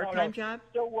part-time job?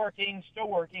 Still working,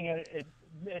 an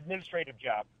administrative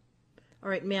job. All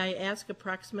right. May I ask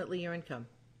approximately your income?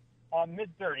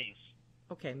 Mid-30s.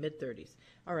 Okay, mid-30s.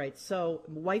 All right. So,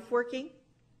 wife working?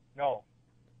 No.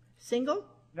 Single?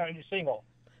 No, you're single.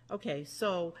 Okay,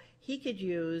 so he could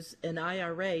use an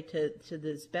IRA to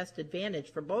his best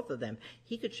advantage for both of them.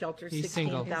 He could shelter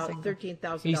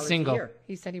 $13,000 a year.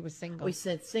 He said he was single. Oh, he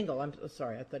said single. I'm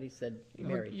sorry. I thought he said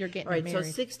married. You're getting All right,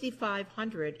 married. so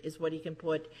 $6,500 is what he can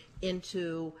put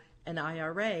into an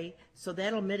IRA, so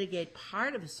that'll mitigate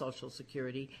part of his Social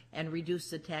Security and reduce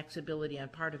the taxability on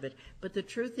part of it. But the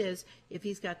truth is, if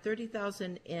he's got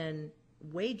 $30,000 in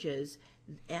wages,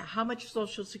 how much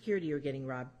Social Security you're getting,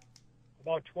 Rob?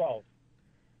 About 12.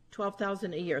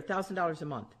 $12,000 a year, $1,000 a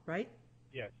month, right?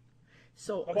 Yes.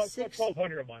 So about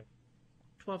 $1,200 a month.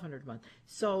 $1,200 a month.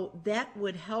 So that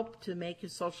would help to make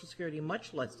his Social Security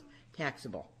much less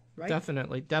taxable, right?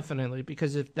 Definitely,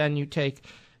 because if then you take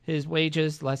his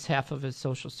wages less half of his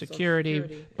Social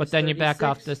Security, but then you back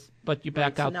off this. But you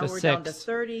back out the 6. So now we're down to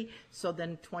 30. So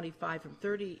then 25 from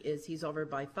 30 is he's over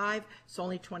by 5. So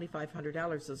only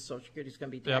 $2,500 of Social Security is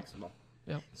going to be taxable.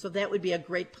 Yep. So that would be a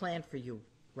great plan for you,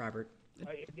 Robert.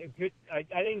 I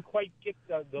didn't quite get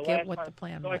the Get last what part. the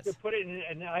plan so was. I could put it in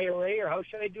an IRA, or how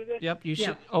should I do this? Yep, you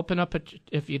should open up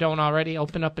if you don't already,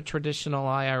 open up a traditional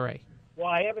IRA. Well,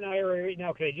 I have an IRA right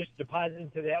now. Can I just deposit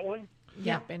into that one?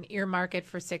 Yep, and earmark it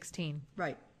for 16.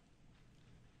 Right.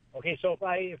 Okay, so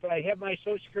if I have my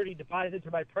Social Security deposited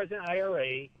to my present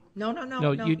IRA.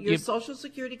 No. Your Social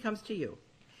Security comes to you.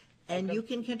 And you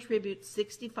can contribute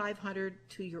 $6,500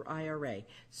 to your IRA.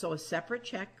 So a separate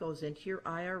check goes into your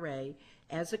IRA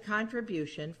as a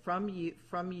contribution from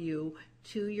you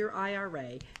to your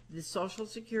IRA. The Social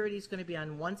Security is going to be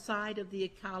on one side of the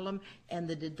column, and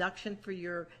the deduction for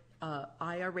your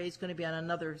IRA is going to be on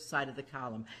another side of the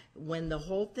column. When the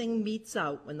whole thing meets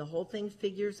out, when the whole thing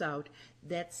figures out,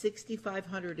 that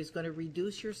 $6,500 is going to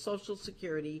reduce your Social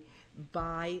Security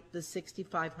by the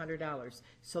 $6,500.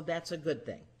 So that's a good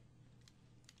thing.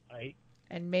 Right.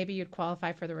 And maybe you'd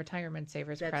qualify for the retirement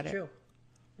savers credit. That's true.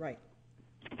 Right.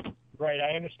 Right,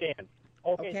 I understand.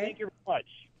 Okay, thank you very much.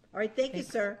 All right, thank you,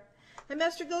 sir. I'm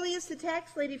Esther Gullius, the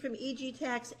tax lady from EG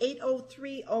Tax,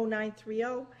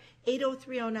 803-0930,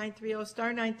 803-0930, star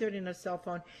 930 on a cell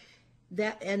phone.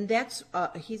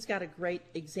 He's got a great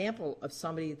example of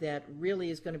somebody that really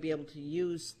is going to be able to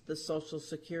use the Social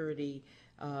Security,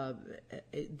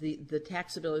 the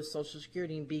taxability of Social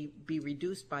Security, and be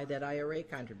reduced by that IRA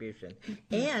contribution.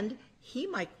 And he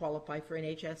might qualify for an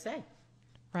HSA.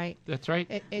 Right. That's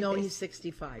right. No, he's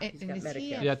 65. He's got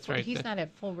Medicare. That's right. He's not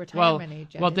at full retirement age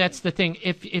yet. Well, that's the thing.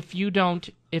 If you don't,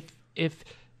 if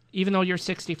even though you're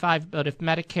 65, but if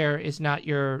Medicare is not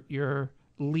your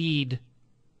lead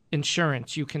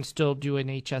insurance, you can still do an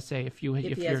HSA if he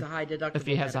has a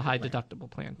high deductible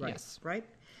plan. Right. Yes. Right.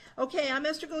 Okay, I'm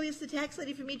Esther Gullius, the tax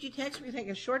lady from EG Tax. We're going to take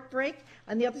a short break.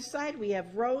 On the other side, we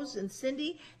have Rose and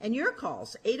Cindy, and your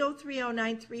calls,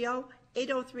 803-0930,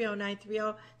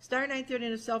 803-0930, star 930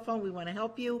 on a cell phone. We want to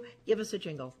help you. Give us a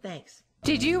jingle. Thanks.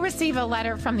 Did you receive a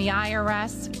letter from the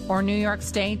IRS or New York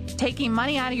State taking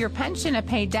money out of your pension to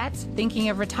pay debts, thinking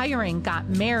of retiring, got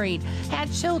married,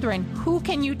 had children? Who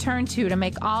can you turn to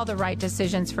make all the right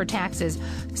decisions for taxes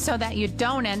so that you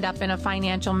don't end up in a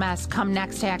financial mess come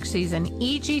next tax season?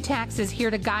 EG Tax is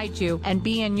here to guide you and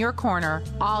be in your corner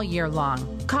all year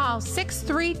long. Call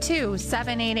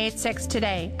 632-7886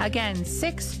 today. Again,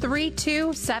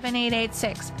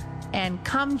 632-7886. And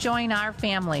come join our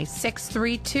family,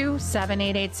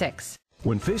 632-7886.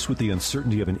 When faced with the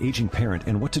uncertainty of an aging parent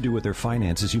and what to do with their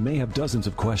finances, you may have dozens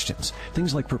of questions.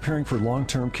 Things like preparing for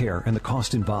long-term care and the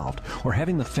cost involved, or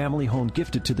having the family home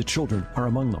gifted to the children are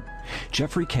among them.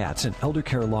 Jeffrey Katz, an elder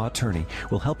care law attorney,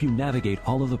 will help you navigate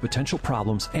all of the potential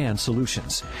problems and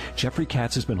solutions. Jeffrey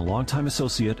Katz has been a longtime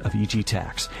associate of EG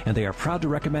Tax, and they are proud to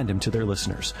recommend him to their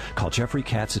listeners. Call Jeffrey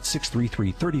Katz at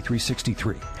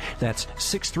 633-3363. That's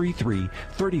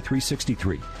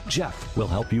 633-3363. Jeff will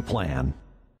help you plan.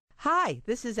 Hi,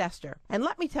 this is Esther, and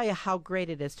let me tell you how great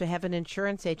it is to have an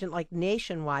insurance agent like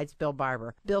Nationwide's Bill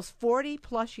Barber. Bill's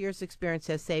 40-plus years experience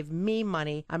has saved me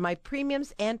money on my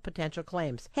premiums and potential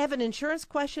claims. Have an insurance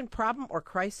question, problem, or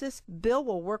crisis? Bill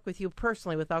will work with you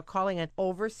personally without calling an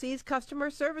overseas customer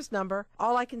service number.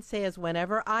 All I can say is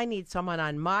whenever I need someone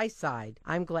on my side,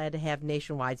 I'm glad to have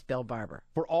Nationwide's Bill Barber.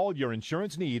 For all your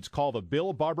insurance needs, call the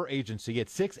Bill Barber Agency at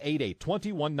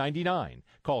 688-2199.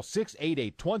 Call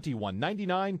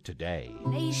 688-2199 today.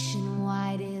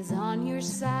 Nationwide is on your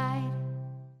side.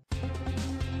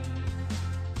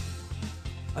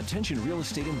 Attention real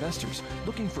estate investors.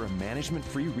 Looking for a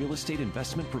management-free real estate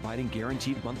investment providing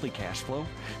guaranteed monthly cash flow?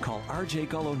 Call R.J.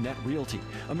 Gullo Net Realty,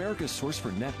 America's source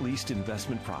for net leased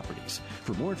investment properties.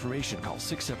 For more information, call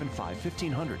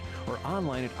 675-1500 or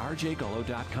online at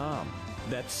rjgullo.com.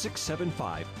 That's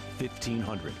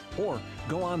 675-1500 or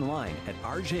go online at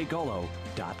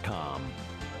rjgullo.com.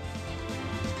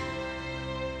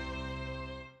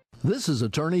 This is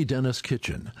Attorney Dennis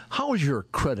Kitchen. How is your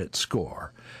credit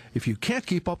score? If you can't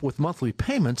keep up with monthly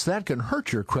payments, that can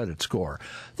hurt your credit score.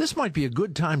 This might be a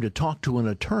good time to talk to an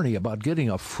attorney about getting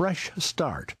a fresh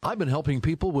start. I've been helping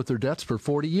people with their debts for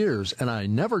 40 years, and I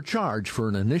never charge for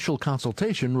an initial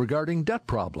consultation regarding debt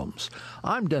problems.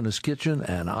 I'm Dennis Kitchen,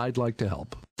 and I'd like to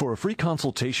help. For a free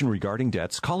consultation regarding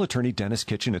debts, call Attorney Dennis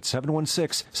Kitchen at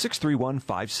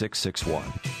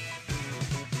 716-631-5661.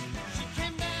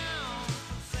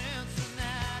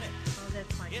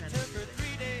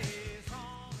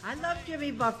 I love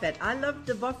Jimmy Buffett. I love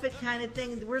the Buffett kind of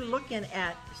thing. We're looking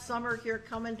at summer here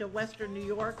coming to Western New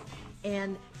York,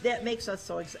 and that makes us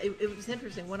so excited. It was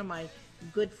interesting. One of my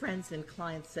good friends and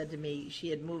clients said to me, she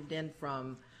had moved in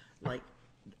from like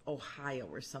Ohio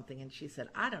or something, and she said,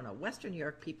 I don't know, Western New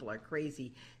York people are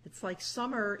crazy. It's like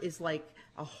summer is like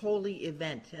a holy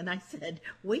event. And I said,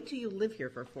 wait till you live here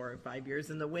for 4 or 5 years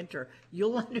in the winter.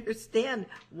 You'll understand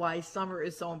why summer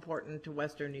is so important to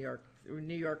Western New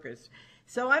Yorkers.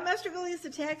 So I'm Esther Gullius, the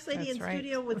tax lady. That's in right.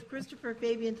 studio with Christopher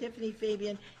Fabian, Tiffany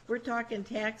Fabian. We're talking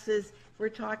taxes. We're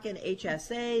talking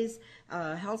HSAs,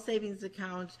 health savings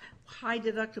accounts, high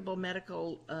deductible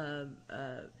medical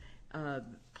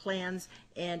plans.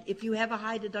 And if you have a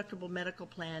high deductible medical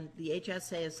plan, the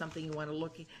HSA is something you want to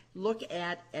look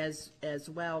at as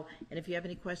well. And if you have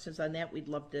any questions on that, we'd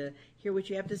love to hear what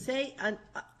you have to say.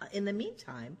 In the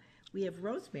meantime, we have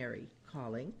Rosemary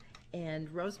calling.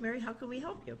 And Rosemary, how can we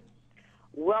help you?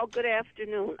 Well, good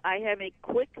afternoon. I have a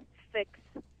quick fix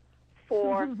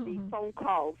for the phone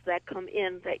calls that come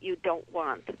in that you don't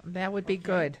want. That would be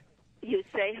good. You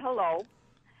say hello,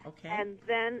 okay, and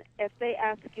then if they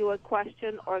ask you a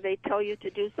question or they tell you to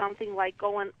do something like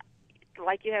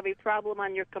like you have a problem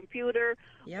on your computer,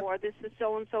 yep, or this is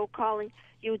so-and-so calling,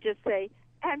 you just say,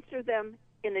 answer them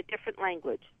in a different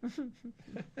language.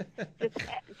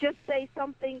 just say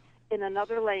something in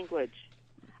another language.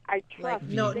 I trust.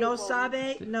 Like no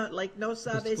sabe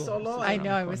solo. I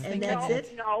know. I was thinking. And that's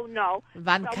it. No.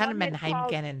 Van Karmenheim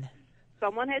kennen.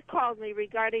 Someone had called me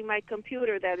regarding my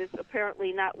computer that is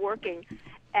apparently not working,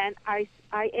 and I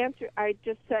answered. I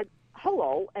just said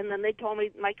hello, and then they told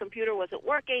me my computer wasn't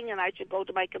working, and I should go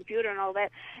to my computer and all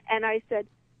that. And I said,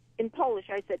 in Polish,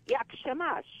 I said jak się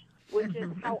masz, which is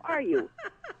how are you?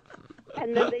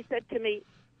 And then they said to me,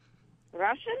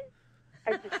 Russian?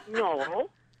 I said no.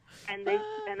 And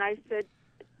I said,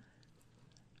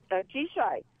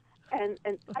 Jishai. And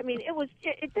I mean,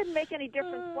 it didn't make any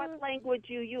difference what language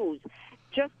you use.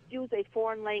 Just use a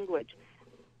foreign language.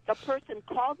 The person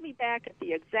called me back at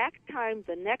the exact time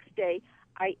the next day.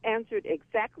 I answered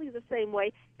exactly the same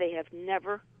way. They have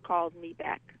never called me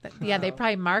back. Yeah, they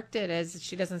probably marked it as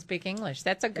she doesn't speak English.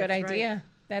 That's a good idea. Right.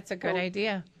 That's a good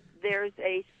idea. There's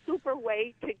a super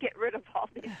way to get rid of all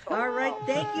these phone All right, calls.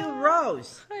 thank you,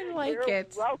 Rose. I like You're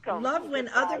it. welcome. Love when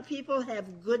other people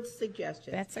have good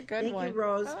suggestions. That's a good Thank one. you,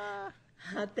 Rose.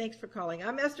 Thanks for calling.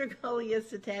 I'm Esther Gullius,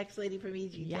 the tax lady from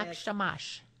EG Tax.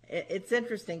 Yakshamash. It's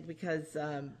interesting because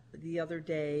the other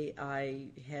day I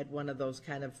had one of those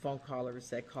kind of phone callers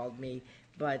that called me,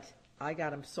 but I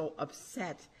got him so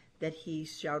upset that he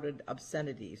shouted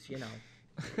obscenities,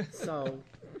 So,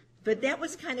 but that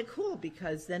was kind of cool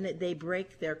because then they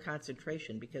break their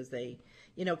concentration because they,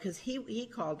 because he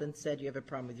called and said, you have a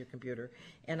problem with your computer.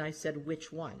 And I said,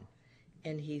 which one?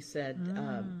 And he said,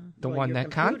 the one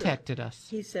that contacted us.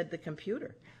 He said, the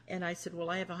computer. And I said, well,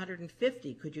 I have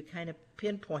 150. Could you kind of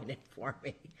pinpoint it for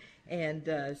me? And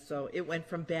so it went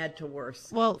from bad to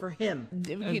worse Well, for him.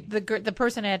 The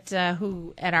person at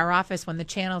our office when the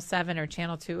Channel 7 or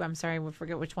Channel 2, I'm sorry, we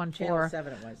forget which one Channel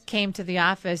 7 it was. came to the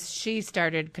office, she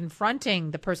started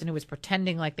confronting the person who was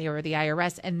pretending like they were the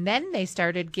IRS, and then they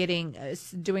started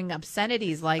doing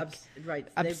obscenities like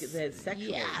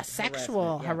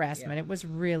sexual harassment. It was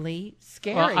really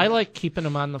scary. Well, I like keeping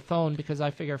them on the phone because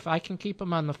I figure if I can keep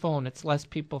them on the phone, it's less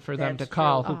people for them to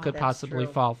call who could possibly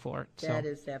fall for it. That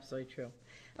is absolutely true.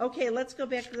 Okay, let's go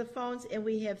back to the phones, and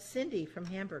we have Cindy from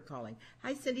Hamburg calling.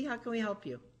 Hi, Cindy. How can we help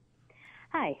you?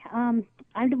 Hi.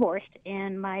 I'm divorced,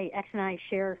 and my ex and I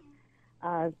share.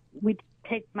 We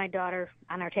take my daughter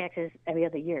on our taxes every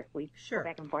other year. We go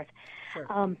back and forth.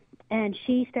 Sure. And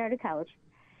she started college,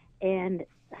 and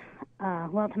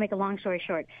to make a long story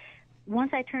short,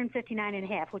 once I turned 59 and a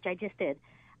half, which I just did,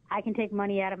 I can take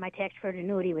money out of my tax-deferred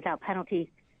annuity without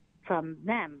penalty from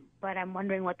them. But I'm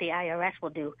wondering what the IRS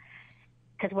will do,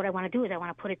 because what I want to do is I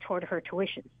want to put it toward her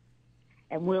tuition.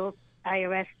 And will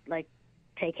IRS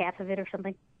take half of it or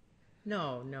something?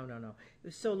 No.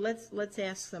 So let's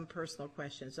ask some personal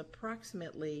questions.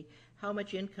 Approximately, how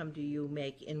much income do you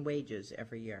make in wages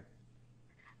every year?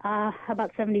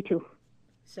 About 72.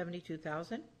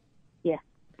 72,000? Yeah.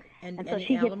 And so any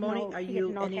she gets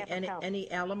alimony?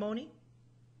 Any alimony?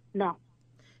 No.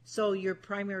 So your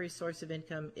primary source of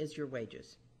income is your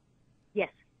wages? Yes.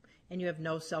 And you have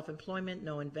no self-employment,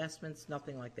 no investments,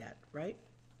 nothing like that, right?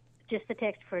 Just the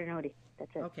tax-deferred annuity.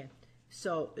 That's it. Okay.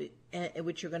 So,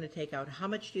 which you're going to take out. How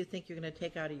much do you think you're going to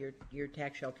take out of your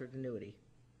tax-sheltered annuity?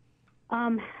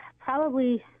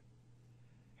 Probably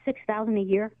 $6,000 a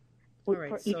year. All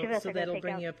right. So that'll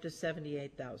bring you up to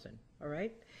 $78,000. All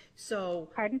right. So.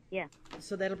 Pardon? Yeah.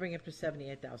 So that'll bring you up to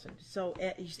 $78,000. So,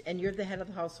 and you're the head of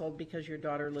the household because your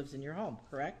daughter lives in your home,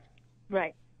 correct?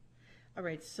 Right. All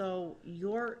right, so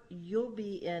you'll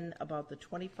be in about the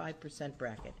 25%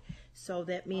 bracket. So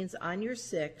that means on your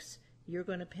 6, you're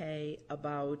going to pay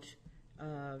about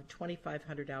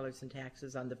 $2,500 in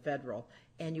taxes on the federal,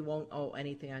 and you won't owe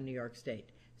anything on New York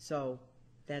State. So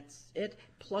that's it.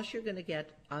 Plus, you're going to get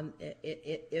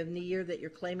in the year that you're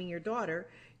claiming your daughter,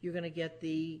 you're going to get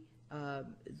the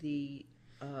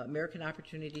American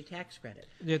Opportunity Tax Credit.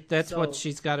 That's what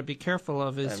she's got to be careful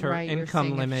of is her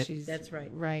income limit. That's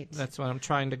right. Right. That's what I'm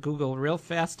trying to Google real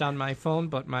fast on my phone,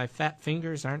 but my fat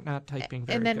fingers aren't typing very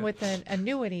good. And then with an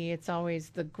annuity, it's always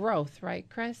the growth, right,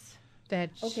 Chris?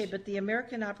 Okay, but the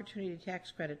American Opportunity Tax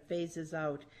Credit phases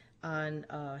out on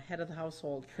head of the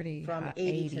household from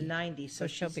 80 to 90, so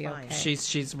she'll be fine. Okay.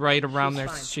 She's right around there.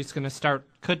 Fine. She's going to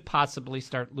could possibly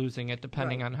start losing it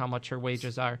depending on how much her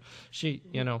wages are.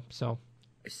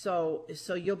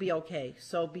 So you'll be okay.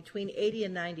 So between 80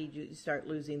 and 90, you start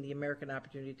losing the American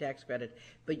Opportunity Tax Credit.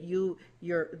 But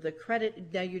the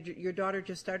credit now. Your daughter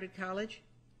just started college.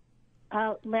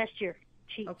 Last year.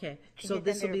 Okay. So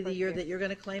this will be the year that you're going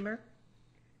to claim her.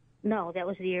 No, that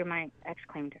was the year my ex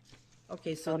claimed her.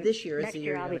 Okay, so this year is the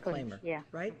year I'll you're be going to claim her. Yeah.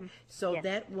 Right. Mm-hmm. So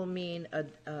that will mean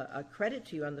a credit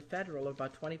to you on the federal of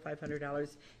about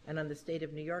 $2,500, and on the state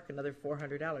of New York another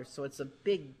 $400. So it's a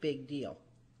big deal.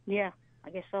 Yeah, I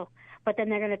guess so. But then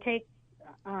they're going to take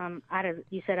out of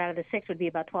the 6 would be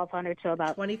about $1,200, so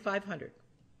about $2,500.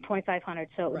 $2,500,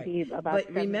 so it would be about.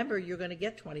 But remember, you're going to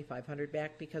get $2,500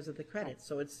 back because of the credit,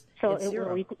 so it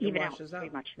zero. Will even out pretty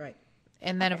much. Right.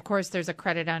 And then, of course, there's a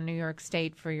credit on New York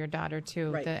State for your daughter,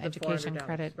 too, the education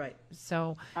credit. Right.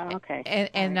 So, okay.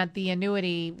 And that the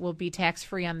annuity will be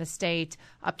tax-free on the state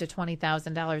up to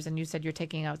 $20,000. And you said you're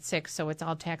taking out 6, so it's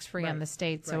all tax-free on the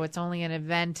state. So it's only an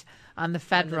event on the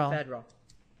federal.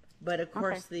 But, of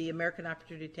course, the American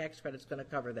Opportunity Tax Credit is going to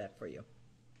cover that for you.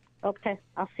 Okay.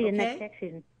 I'll see you next tax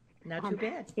season. Not too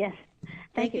bad. Yes.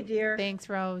 Thank you, dear. Thanks,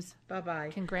 Rose.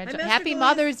 Bye-bye. Congratulations. Happy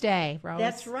Mother's Day, Rose.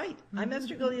 That's right. I'm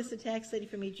Esther Gilius, the tax lady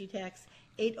from EG Tax,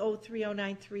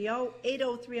 8030930,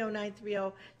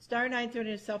 8030930, star 930 on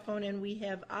your cell phone, and we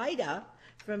have Ida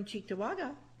from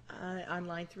Cheektowaga on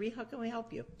line 3. How can we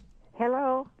help you?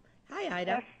 Hello. Hi,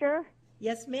 Ida. Esther?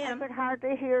 Yes, ma'am. I could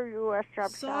hardly hear you, Esther. I'm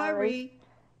sorry.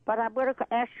 But I'm going to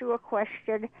ask you a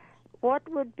question. What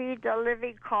would be the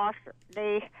living cost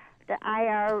the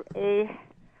IRA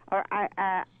or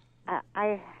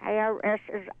IRS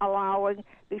is allowing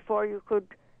before you could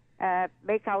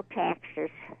make out taxes?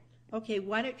 Okay,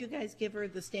 why don't you guys give her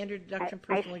the standard deduction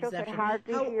personal exemption? I still can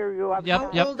hardly hear you.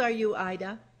 How old are you,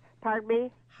 Ida? Pardon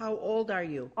me? How old are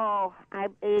you? Oh,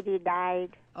 I'm 89.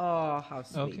 Oh, how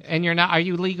sweet. Okay. And are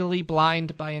you legally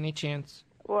blind by any chance?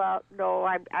 Well, no,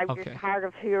 I'm just hard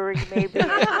of hearing, maybe.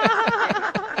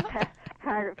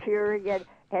 Hard of hearing and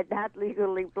not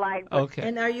legally blind. Okay.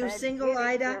 And are you single,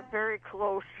 Ida? They're very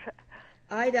close.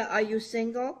 Ida, are you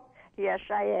single? Yes,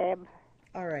 I am.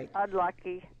 All right.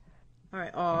 Unlucky. All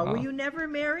right. Were you never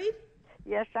married?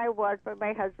 Yes, I was, but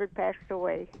my husband passed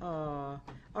away. All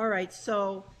right.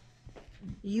 So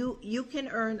you can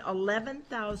earn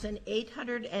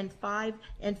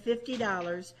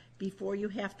 $11,805.50 before you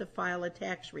have to file a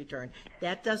tax return.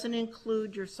 That doesn't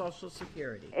include your Social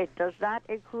Security. It does not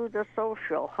include the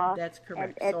social, huh? That's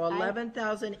correct. And So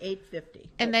 $11,850.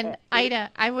 And then, Ida,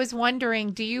 I was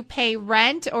wondering, do you pay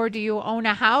rent or do you own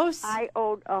a house? I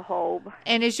own a home.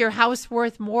 And is your house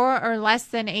worth more or less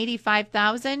than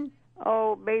 $85,000?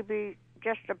 Oh, maybe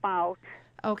just about.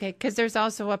 Okay, because there's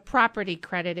also a property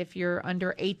credit if you're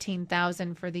under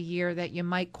 $18,000 for the year that you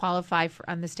might qualify for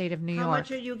on the state of New York. How much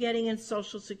are you getting in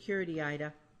Social Security,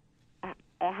 Ida?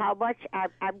 How much?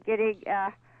 I'm getting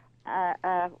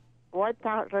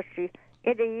 1,000. Let's see.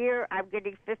 In a year, I'm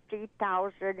getting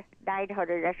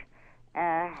 15,900.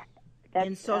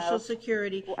 In Social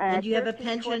Security, and do you have a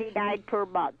pension? $29 per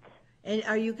month. And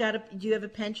do you have a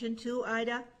pension too,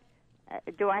 Ida?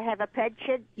 Do I have a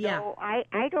pension? Yeah. No,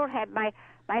 I don't have my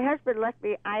husband left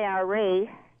me IRA.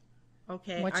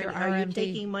 Okay. What's your are you RMD?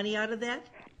 taking money out of that?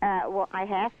 Well, I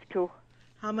have to.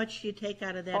 How much do you take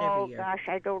out of that Oh, every year? gosh,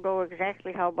 I don't know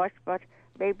exactly how much, but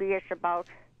maybe it's about,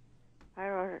 I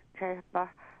don't know,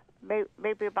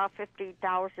 maybe about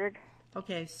 15,000.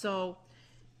 Okay, so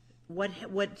what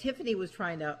Tiffany was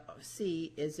trying to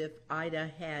see is if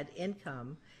Ida had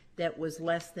income that was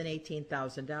less than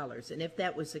 $18,000, and if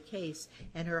that was the case,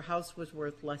 and her house was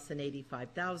worth less than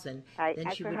 $85,000, then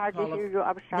she would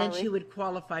then she would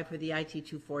qualify for the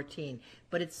IT-214.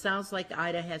 But it sounds like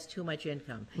Ida has too much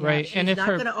income. Right, She's and if not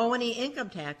her- going to owe any income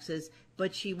taxes,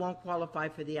 but she won't qualify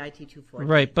for the IT-214.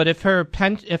 Right, but if her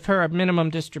minimum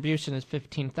distribution is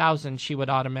 $15,000, she would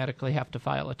automatically have to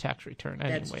file a tax return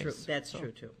anyways. That's true. That's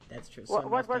true too. That's true. What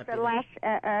was the last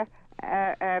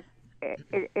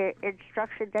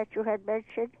instruction that you had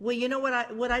mentioned? Well, you know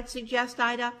what I'd suggest,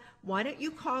 Ida? Why don't you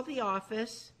call the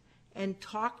office and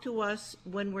talk to us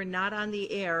when we're not on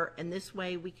the air, and this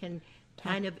way we can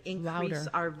kind of increase louder.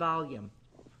 our volume.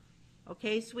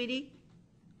 Okay, sweetie?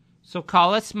 So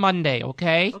call us Monday,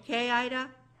 okay? Okay, Ida?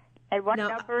 And what now,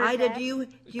 number is Ida, that? do you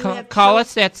Call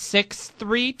us at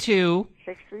 632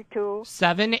 632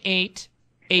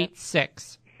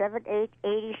 7886.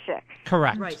 7886.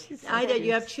 Correct. Right. Ida,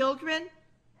 you have children?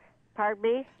 Pardon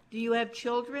me? Do you have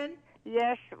children?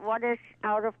 Yes, one is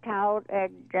out of town,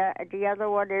 and the other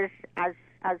one is on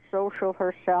social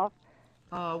herself.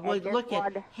 Well, look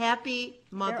at Happy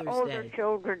Mother's They're older Day.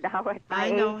 children now at my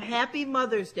I know. age. Happy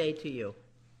Mother's Day to you.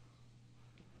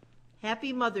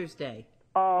 Happy Mother's Day.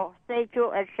 Oh, thank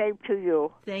you, and same to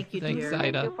you. Thank you, Thanks, dear.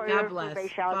 Ida. Thank you for your God bless.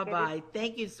 information. I'll get Bye-bye. it.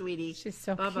 Thank you, sweetie. She's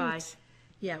so Bye-bye. cute.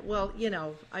 Yeah, well,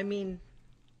 I mean,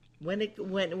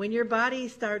 when your body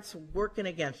starts working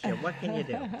against you, what can you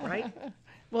do, right?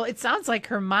 Well, it sounds like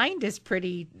her mind is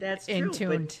pretty That's in true.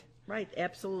 tuned. But, right,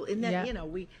 absolutely. And that, Yeah.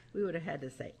 we would have had to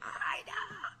say, Ida,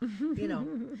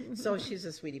 so she's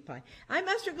a sweetie pie. I'm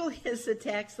Esther Galias, the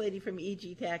tax lady from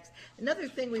EG Tax. Another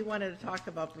thing we wanted to talk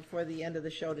about before the end of the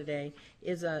show today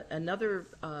is another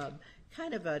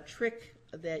kind of a trick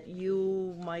that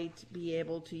you might be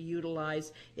able to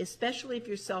utilize, especially if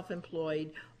you're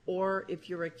self-employed or if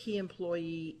you're a key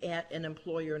employee at an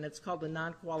employer, and it's called a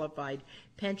non-qualified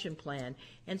pension plan.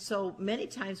 And so many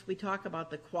times we talk about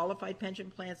the qualified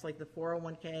pension plans like the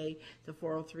 401k, the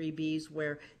 403bs,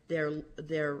 where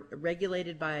they're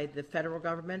regulated by the federal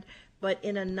government. But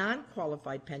in a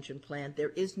non-qualified pension plan, there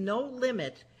is no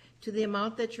limit to the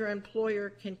amount that your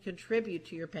employer can contribute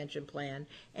to your pension plan,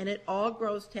 and it all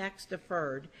grows tax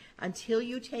deferred until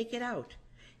you take it out.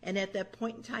 And at that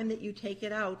point in time that you take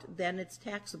it out, then it's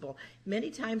taxable. Many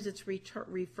times it's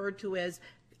referred to as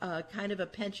kind of a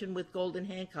pension with golden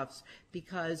handcuffs,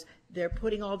 because they're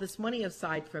putting all this money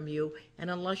aside from you, and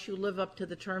unless you live up to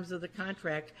the terms of the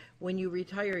contract, when you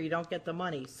retire, you don't get the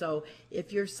money. So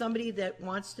if you're somebody that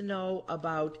wants to know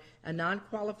about a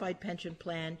non-qualified pension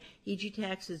plan, EG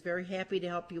Tax is very happy to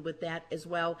help you with that as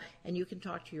well, and you can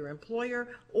talk to your employer,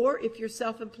 or if you're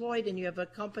self-employed and you have a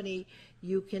company,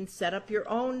 you can set up your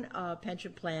own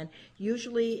pension plan.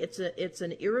 Usually it's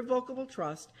an irrevocable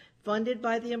trust funded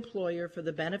by the employer for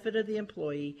the benefit of the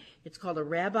employee. It's called a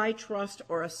rabbi trust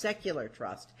or a secular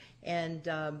trust, and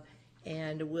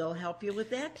we'll help you with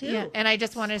that too. Yeah, and I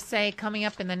just want to say, coming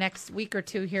up in the next week or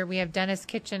two here, we have Dennis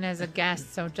Kitchen as a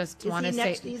guest. So just want to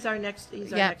say, He's our next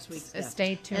week's guest.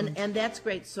 Stay tuned. And that's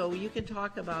great. So you can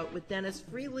talk about with Dennis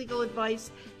free legal advice.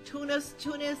 Tune us,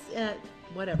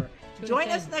 whatever. Join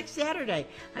us next Saturday.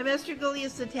 I'm Esther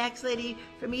Gullius, the tax lady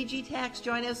from EG Tax.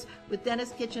 Join us with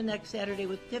Dennis Kitchen next Saturday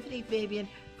with Tiffany Fabian,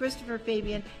 Christopher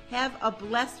Fabian. Have a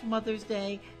blessed Mother's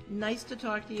Day. Nice to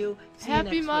talk to you. See you next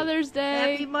week. Happy Mother's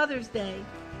Day. Happy Mother's Day.